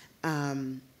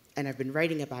 and I've been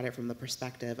writing about it from the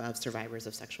perspective of survivors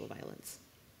of sexual violence.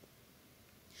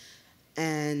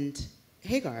 And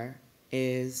Hagar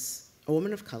is a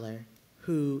woman of color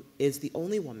who is the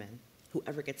only woman who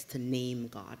ever gets to name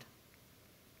God.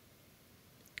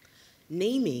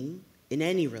 Naming in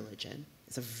any religion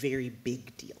is a very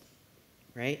big deal,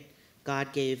 right?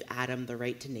 God gave Adam the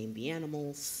right to name the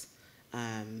animals.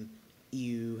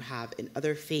 You have in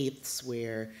other faiths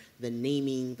where the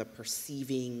naming, the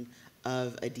perceiving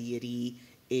of a deity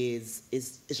is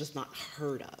just not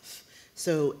heard of.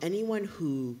 So anyone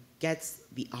who gets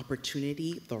the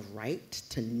opportunity, the right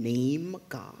to name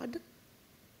God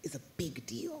is a big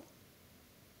deal.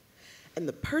 And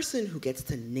the person who gets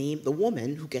to name, the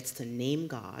woman who gets to name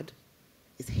God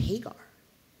is Hagar.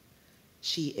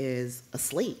 She is a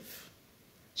slave.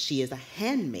 She is a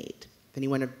handmaid.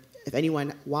 If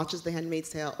anyone watches The Handmaid's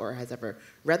Tale or has ever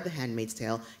read The Handmaid's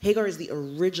Tale, Hagar is the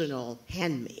original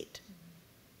handmaid.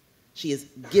 She is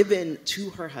given to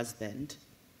her husband,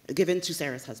 given to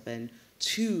Sarah's husband,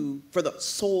 for the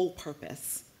sole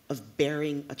purpose of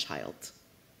bearing a child.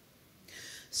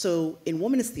 So in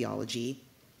womanist theology,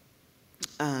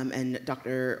 and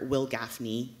Dr. Will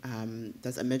Gaffney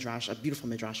does a beautiful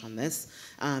midrash on this.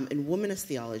 In womanist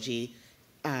theology,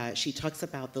 she talks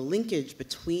about the linkage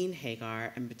between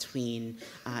Hagar and between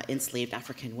enslaved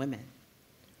African women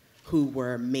who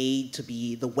were made to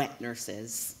be the wet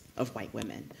nurses of white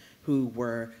women, who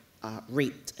were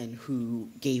raped and who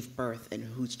gave birth and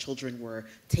whose children were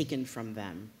taken from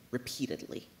them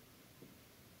repeatedly.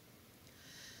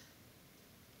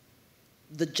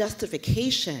 The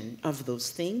justification of those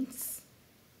things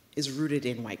is rooted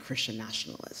in white Christian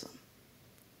nationalism.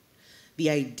 The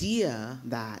idea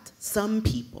that some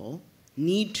people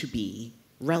need to be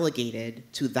relegated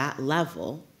to that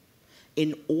level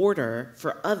in order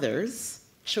for others,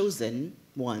 chosen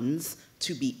ones,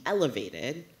 to be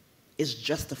elevated is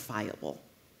justifiable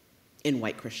in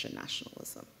white Christian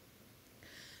nationalism.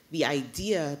 The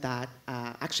idea that,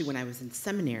 actually when I was in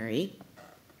seminary,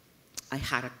 I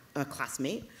had a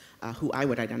classmate who I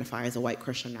would identify as a white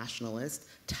Christian nationalist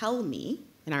tell me,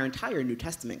 in our entire New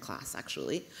Testament class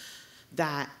actually,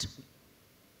 that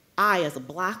I, as a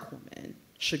black woman,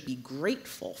 should be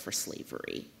grateful for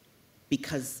slavery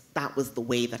because that was the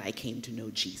way that I came to know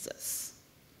Jesus.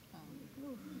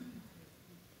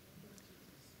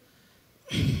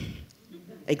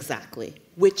 Exactly.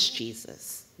 Which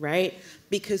Jesus, right?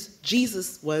 Because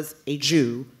Jesus was a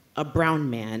Jew, a brown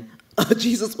man.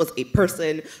 Jesus was a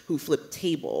person who flipped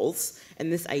tables.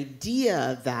 And this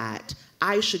idea that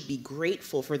I should be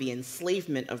grateful for the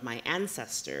enslavement of my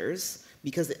ancestors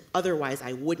because otherwise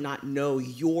I would not know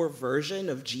your version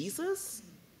of Jesus.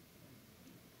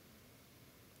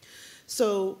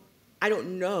 So I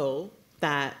don't know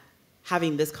that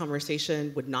having this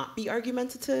conversation would not be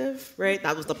argumentative, right?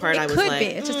 That was the part I was like. It could be.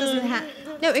 It just doesn't have.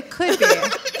 No, it could be.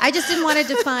 I just didn't want to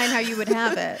define how you would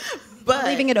have it. But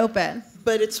leaving it open.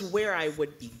 But it's where I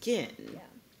would begin,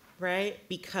 right?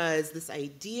 Because this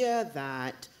idea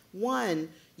that, one,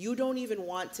 you don't even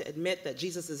want to admit that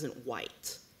Jesus isn't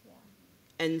white. Yeah.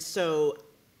 And so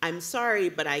I'm sorry,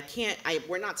 but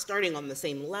we're not starting on the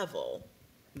same level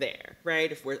there,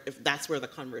 right? If that's where the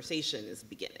conversation is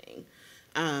beginning.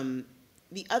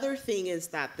 The other thing is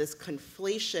that this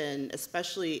conflation,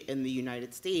 especially in the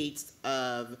United States,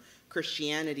 of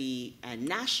Christianity and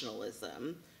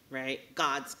nationalism, right?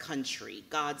 God's country,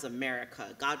 God's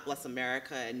America, God bless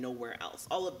America and nowhere else.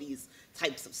 All of these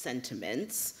types of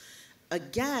sentiments,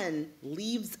 again,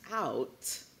 leaves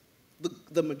out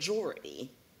the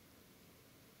majority.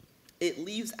 It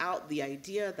leaves out the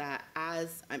idea that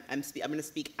I'm going to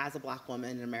speak as a black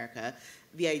woman in America,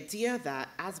 the idea that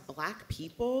as black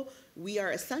people, we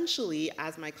are essentially,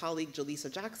 as my colleague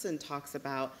Jaleesa Jackson talks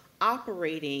about,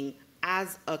 operating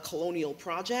as a colonial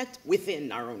project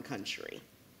within our own country.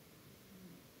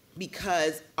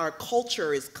 Because our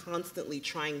culture is constantly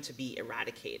trying to be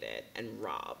eradicated and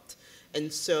robbed.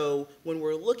 And so when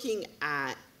we're looking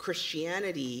at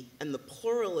Christianity and the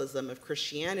pluralism of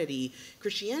Christianity,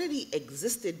 Christianity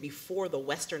existed before the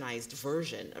westernized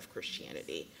version of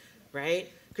Christianity, right?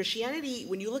 Christianity,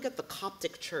 when you look at the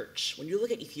Coptic church, when you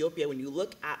look at Ethiopia, when you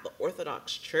look at the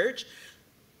Orthodox church,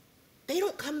 they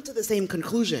don't come to the same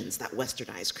conclusions that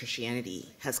westernized Christianity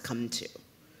has come to.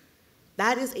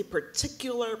 That is a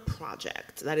particular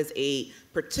project. That is a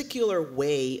particular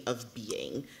way of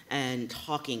being and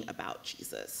talking about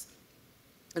Jesus.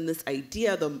 And this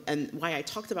idea, and why I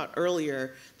talked about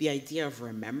earlier, the idea of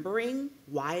remembering,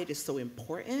 why it is so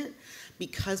important,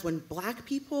 because when black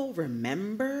people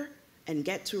remember and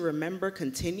get to remember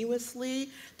continuously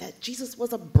that Jesus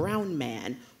was a brown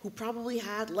man who probably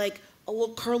had like a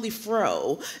little curly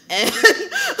fro and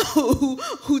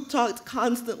who talked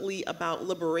constantly about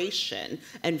liberation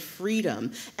and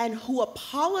freedom and who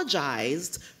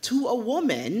apologized to a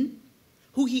woman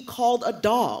who he called a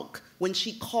dog when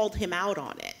she called him out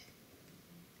on it,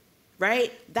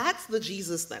 right? That's the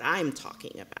Jesus that I'm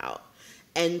talking about.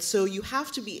 And so you have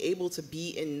to be able to be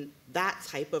in that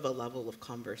type of a level of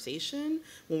conversation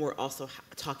when we're also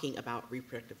talking about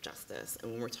reproductive justice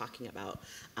and when we're talking about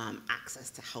access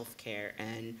to healthcare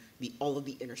and all of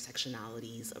the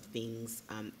intersectionalities of things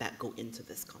that go into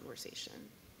this conversation.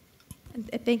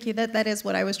 Thank you. That is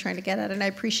what I was trying to get at, and I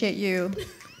appreciate you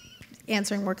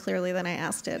answering more clearly than I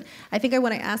asked it. I think I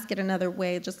want to ask it another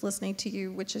way, just listening to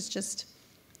you, which is just,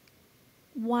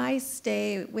 why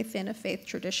stay within a faith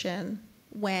tradition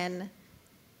when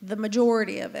the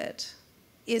majority of it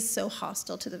is so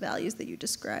hostile to the values that you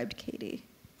described, Katey?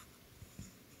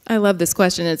 I love this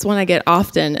question. It's one I get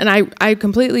often. And I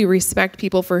completely respect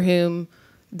people for whom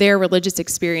their religious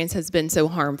experience has been so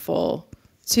harmful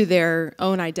to their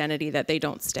own identity that they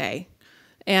don't stay.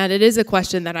 And it is a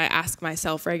question that I ask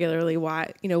myself regularly,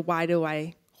 why do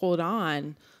I hold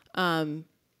on?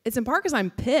 It's in part because I'm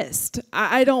pissed.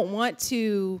 I don't want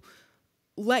to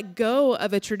let go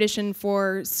of a tradition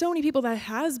for so many people that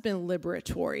has been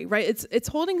liberatory, right? It's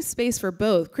holding space for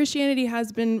both. Christianity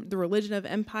has been the religion of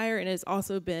empire, and it's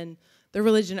also been the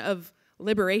religion of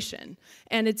liberation.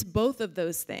 And it's both of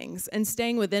those things. And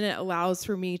staying within it allows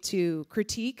for me to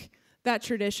critique that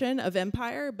tradition of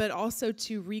empire, but also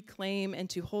to reclaim and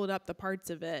to hold up the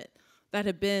parts of it that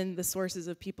have been the sources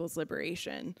of people's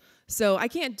liberation. So I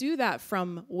can't do that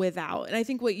from without. And I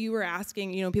think what you were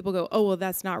asking, people go, oh, well,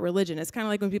 that's not religion. It's kind of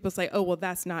like when people say, oh, well,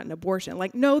 that's not an abortion.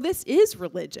 Like, no, this is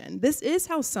religion. This is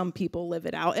how some people live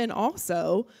it out. And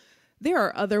also, there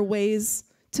are other ways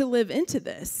to live into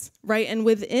this, right? And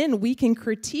within, we can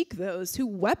critique those who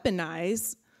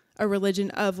weaponize a religion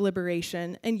of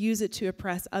liberation and use it to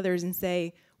oppress others and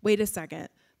say, wait a second,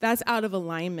 that's out of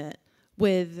alignment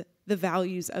with the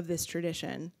values of this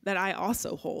tradition that I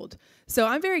also hold. So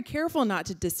I'm very careful not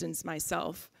to distance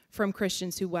myself from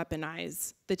Christians who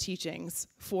weaponize the teachings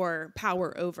for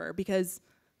power over, because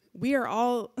we are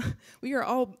all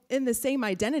in the same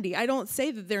identity. I don't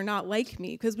say that they're not like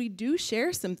me, because we do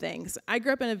share some things. I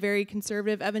grew up in a very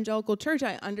conservative evangelical church.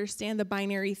 I understand the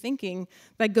binary thinking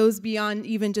that goes beyond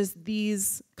even just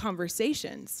these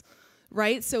conversations,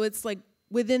 right? So it's like,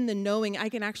 within the knowing, I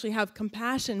can actually have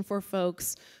compassion for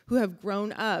folks who have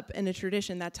grown up in a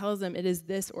tradition that tells them it is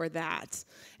this or that,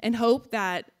 and hope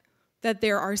that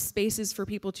there are spaces for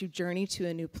people to journey to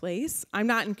a new place. I'm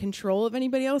not in control of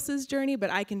anybody else's journey, but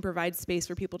I can provide space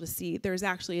for people to see there's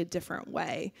actually a different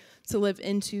way to live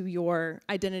into your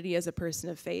identity as a person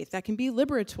of faith that can be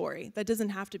liberatory, that doesn't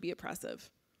have to be oppressive.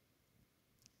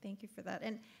 Thank you for that.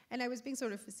 And I was being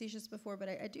sort of facetious before, but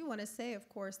I do want to say, of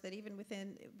course, that even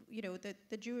within,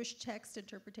 the Jewish text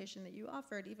interpretation that you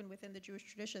offered, even within the Jewish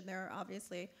tradition, there are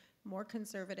obviously more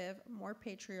conservative, more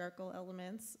patriarchal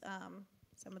elements.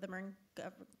 Some of them are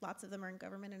lots of them are in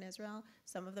government in Israel.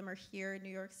 Some of them are here in New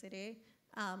York City.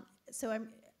 So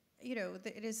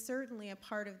it is certainly a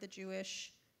part of the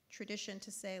Jewish tradition to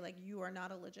say, like, you are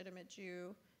not a legitimate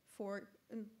Jew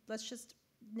and let's just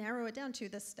narrow it down to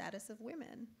the status of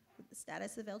women, the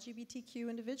status of LGBTQ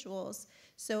individuals.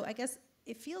 So I guess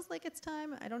it feels like it's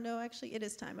time. I don't know, actually, it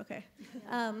is time, okay.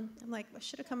 I'm like, I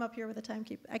should have come up here with a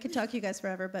timekeeper. I could talk to you guys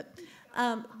forever, but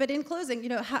in closing,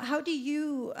 how do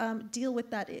you deal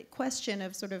with that question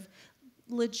of sort of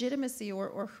legitimacy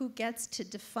or who gets to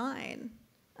define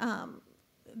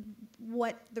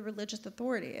what the religious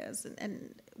authority is,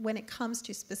 and when it comes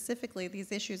to specifically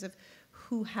these issues of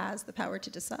who has the power to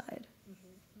decide?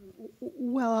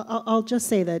 Well, I'll just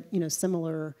say that,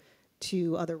 similar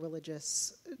to other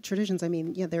religious traditions, I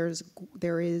mean, there is,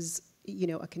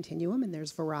 a continuum, and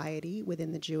there's variety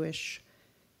within the Jewish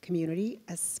community,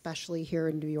 especially here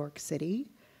in New York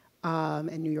City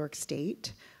and New York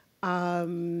State.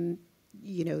 There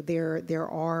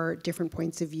are different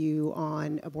points of view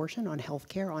on abortion, on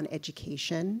healthcare, on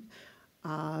education.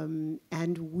 And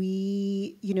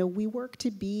we work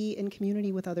to be in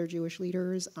community with other Jewish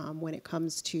leaders when it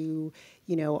comes to,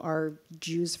 our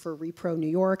Jews for Repro New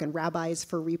York and Rabbis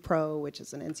for Repro, which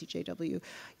is an NCJW.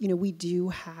 We do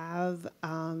have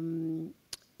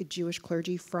Jewish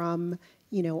clergy from,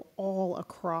 all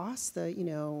across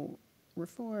the,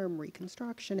 Reform,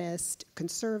 Reconstructionist,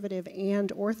 Conservative,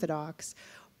 and Orthodox.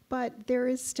 But there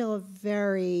is still a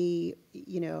very,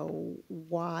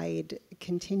 wide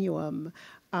continuum.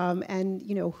 And,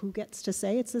 who gets to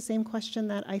say? It's the same question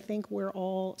that I think we're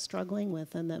all struggling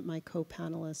with, and that my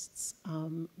co-panelists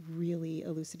really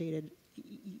elucidated,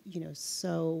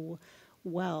 so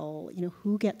well.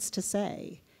 Who gets to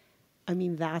say? I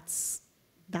mean, that's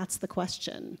the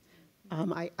question.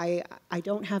 I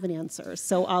don't have an answer,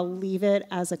 so I'll leave it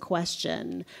as a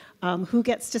question. Who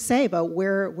gets to say? But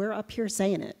we're up here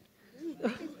saying it.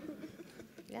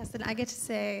 Yes, and I get to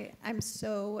say I'm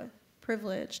so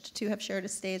privileged to have shared a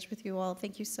stage with you all.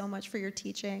 Thank you so much for your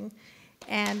teaching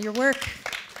and your work.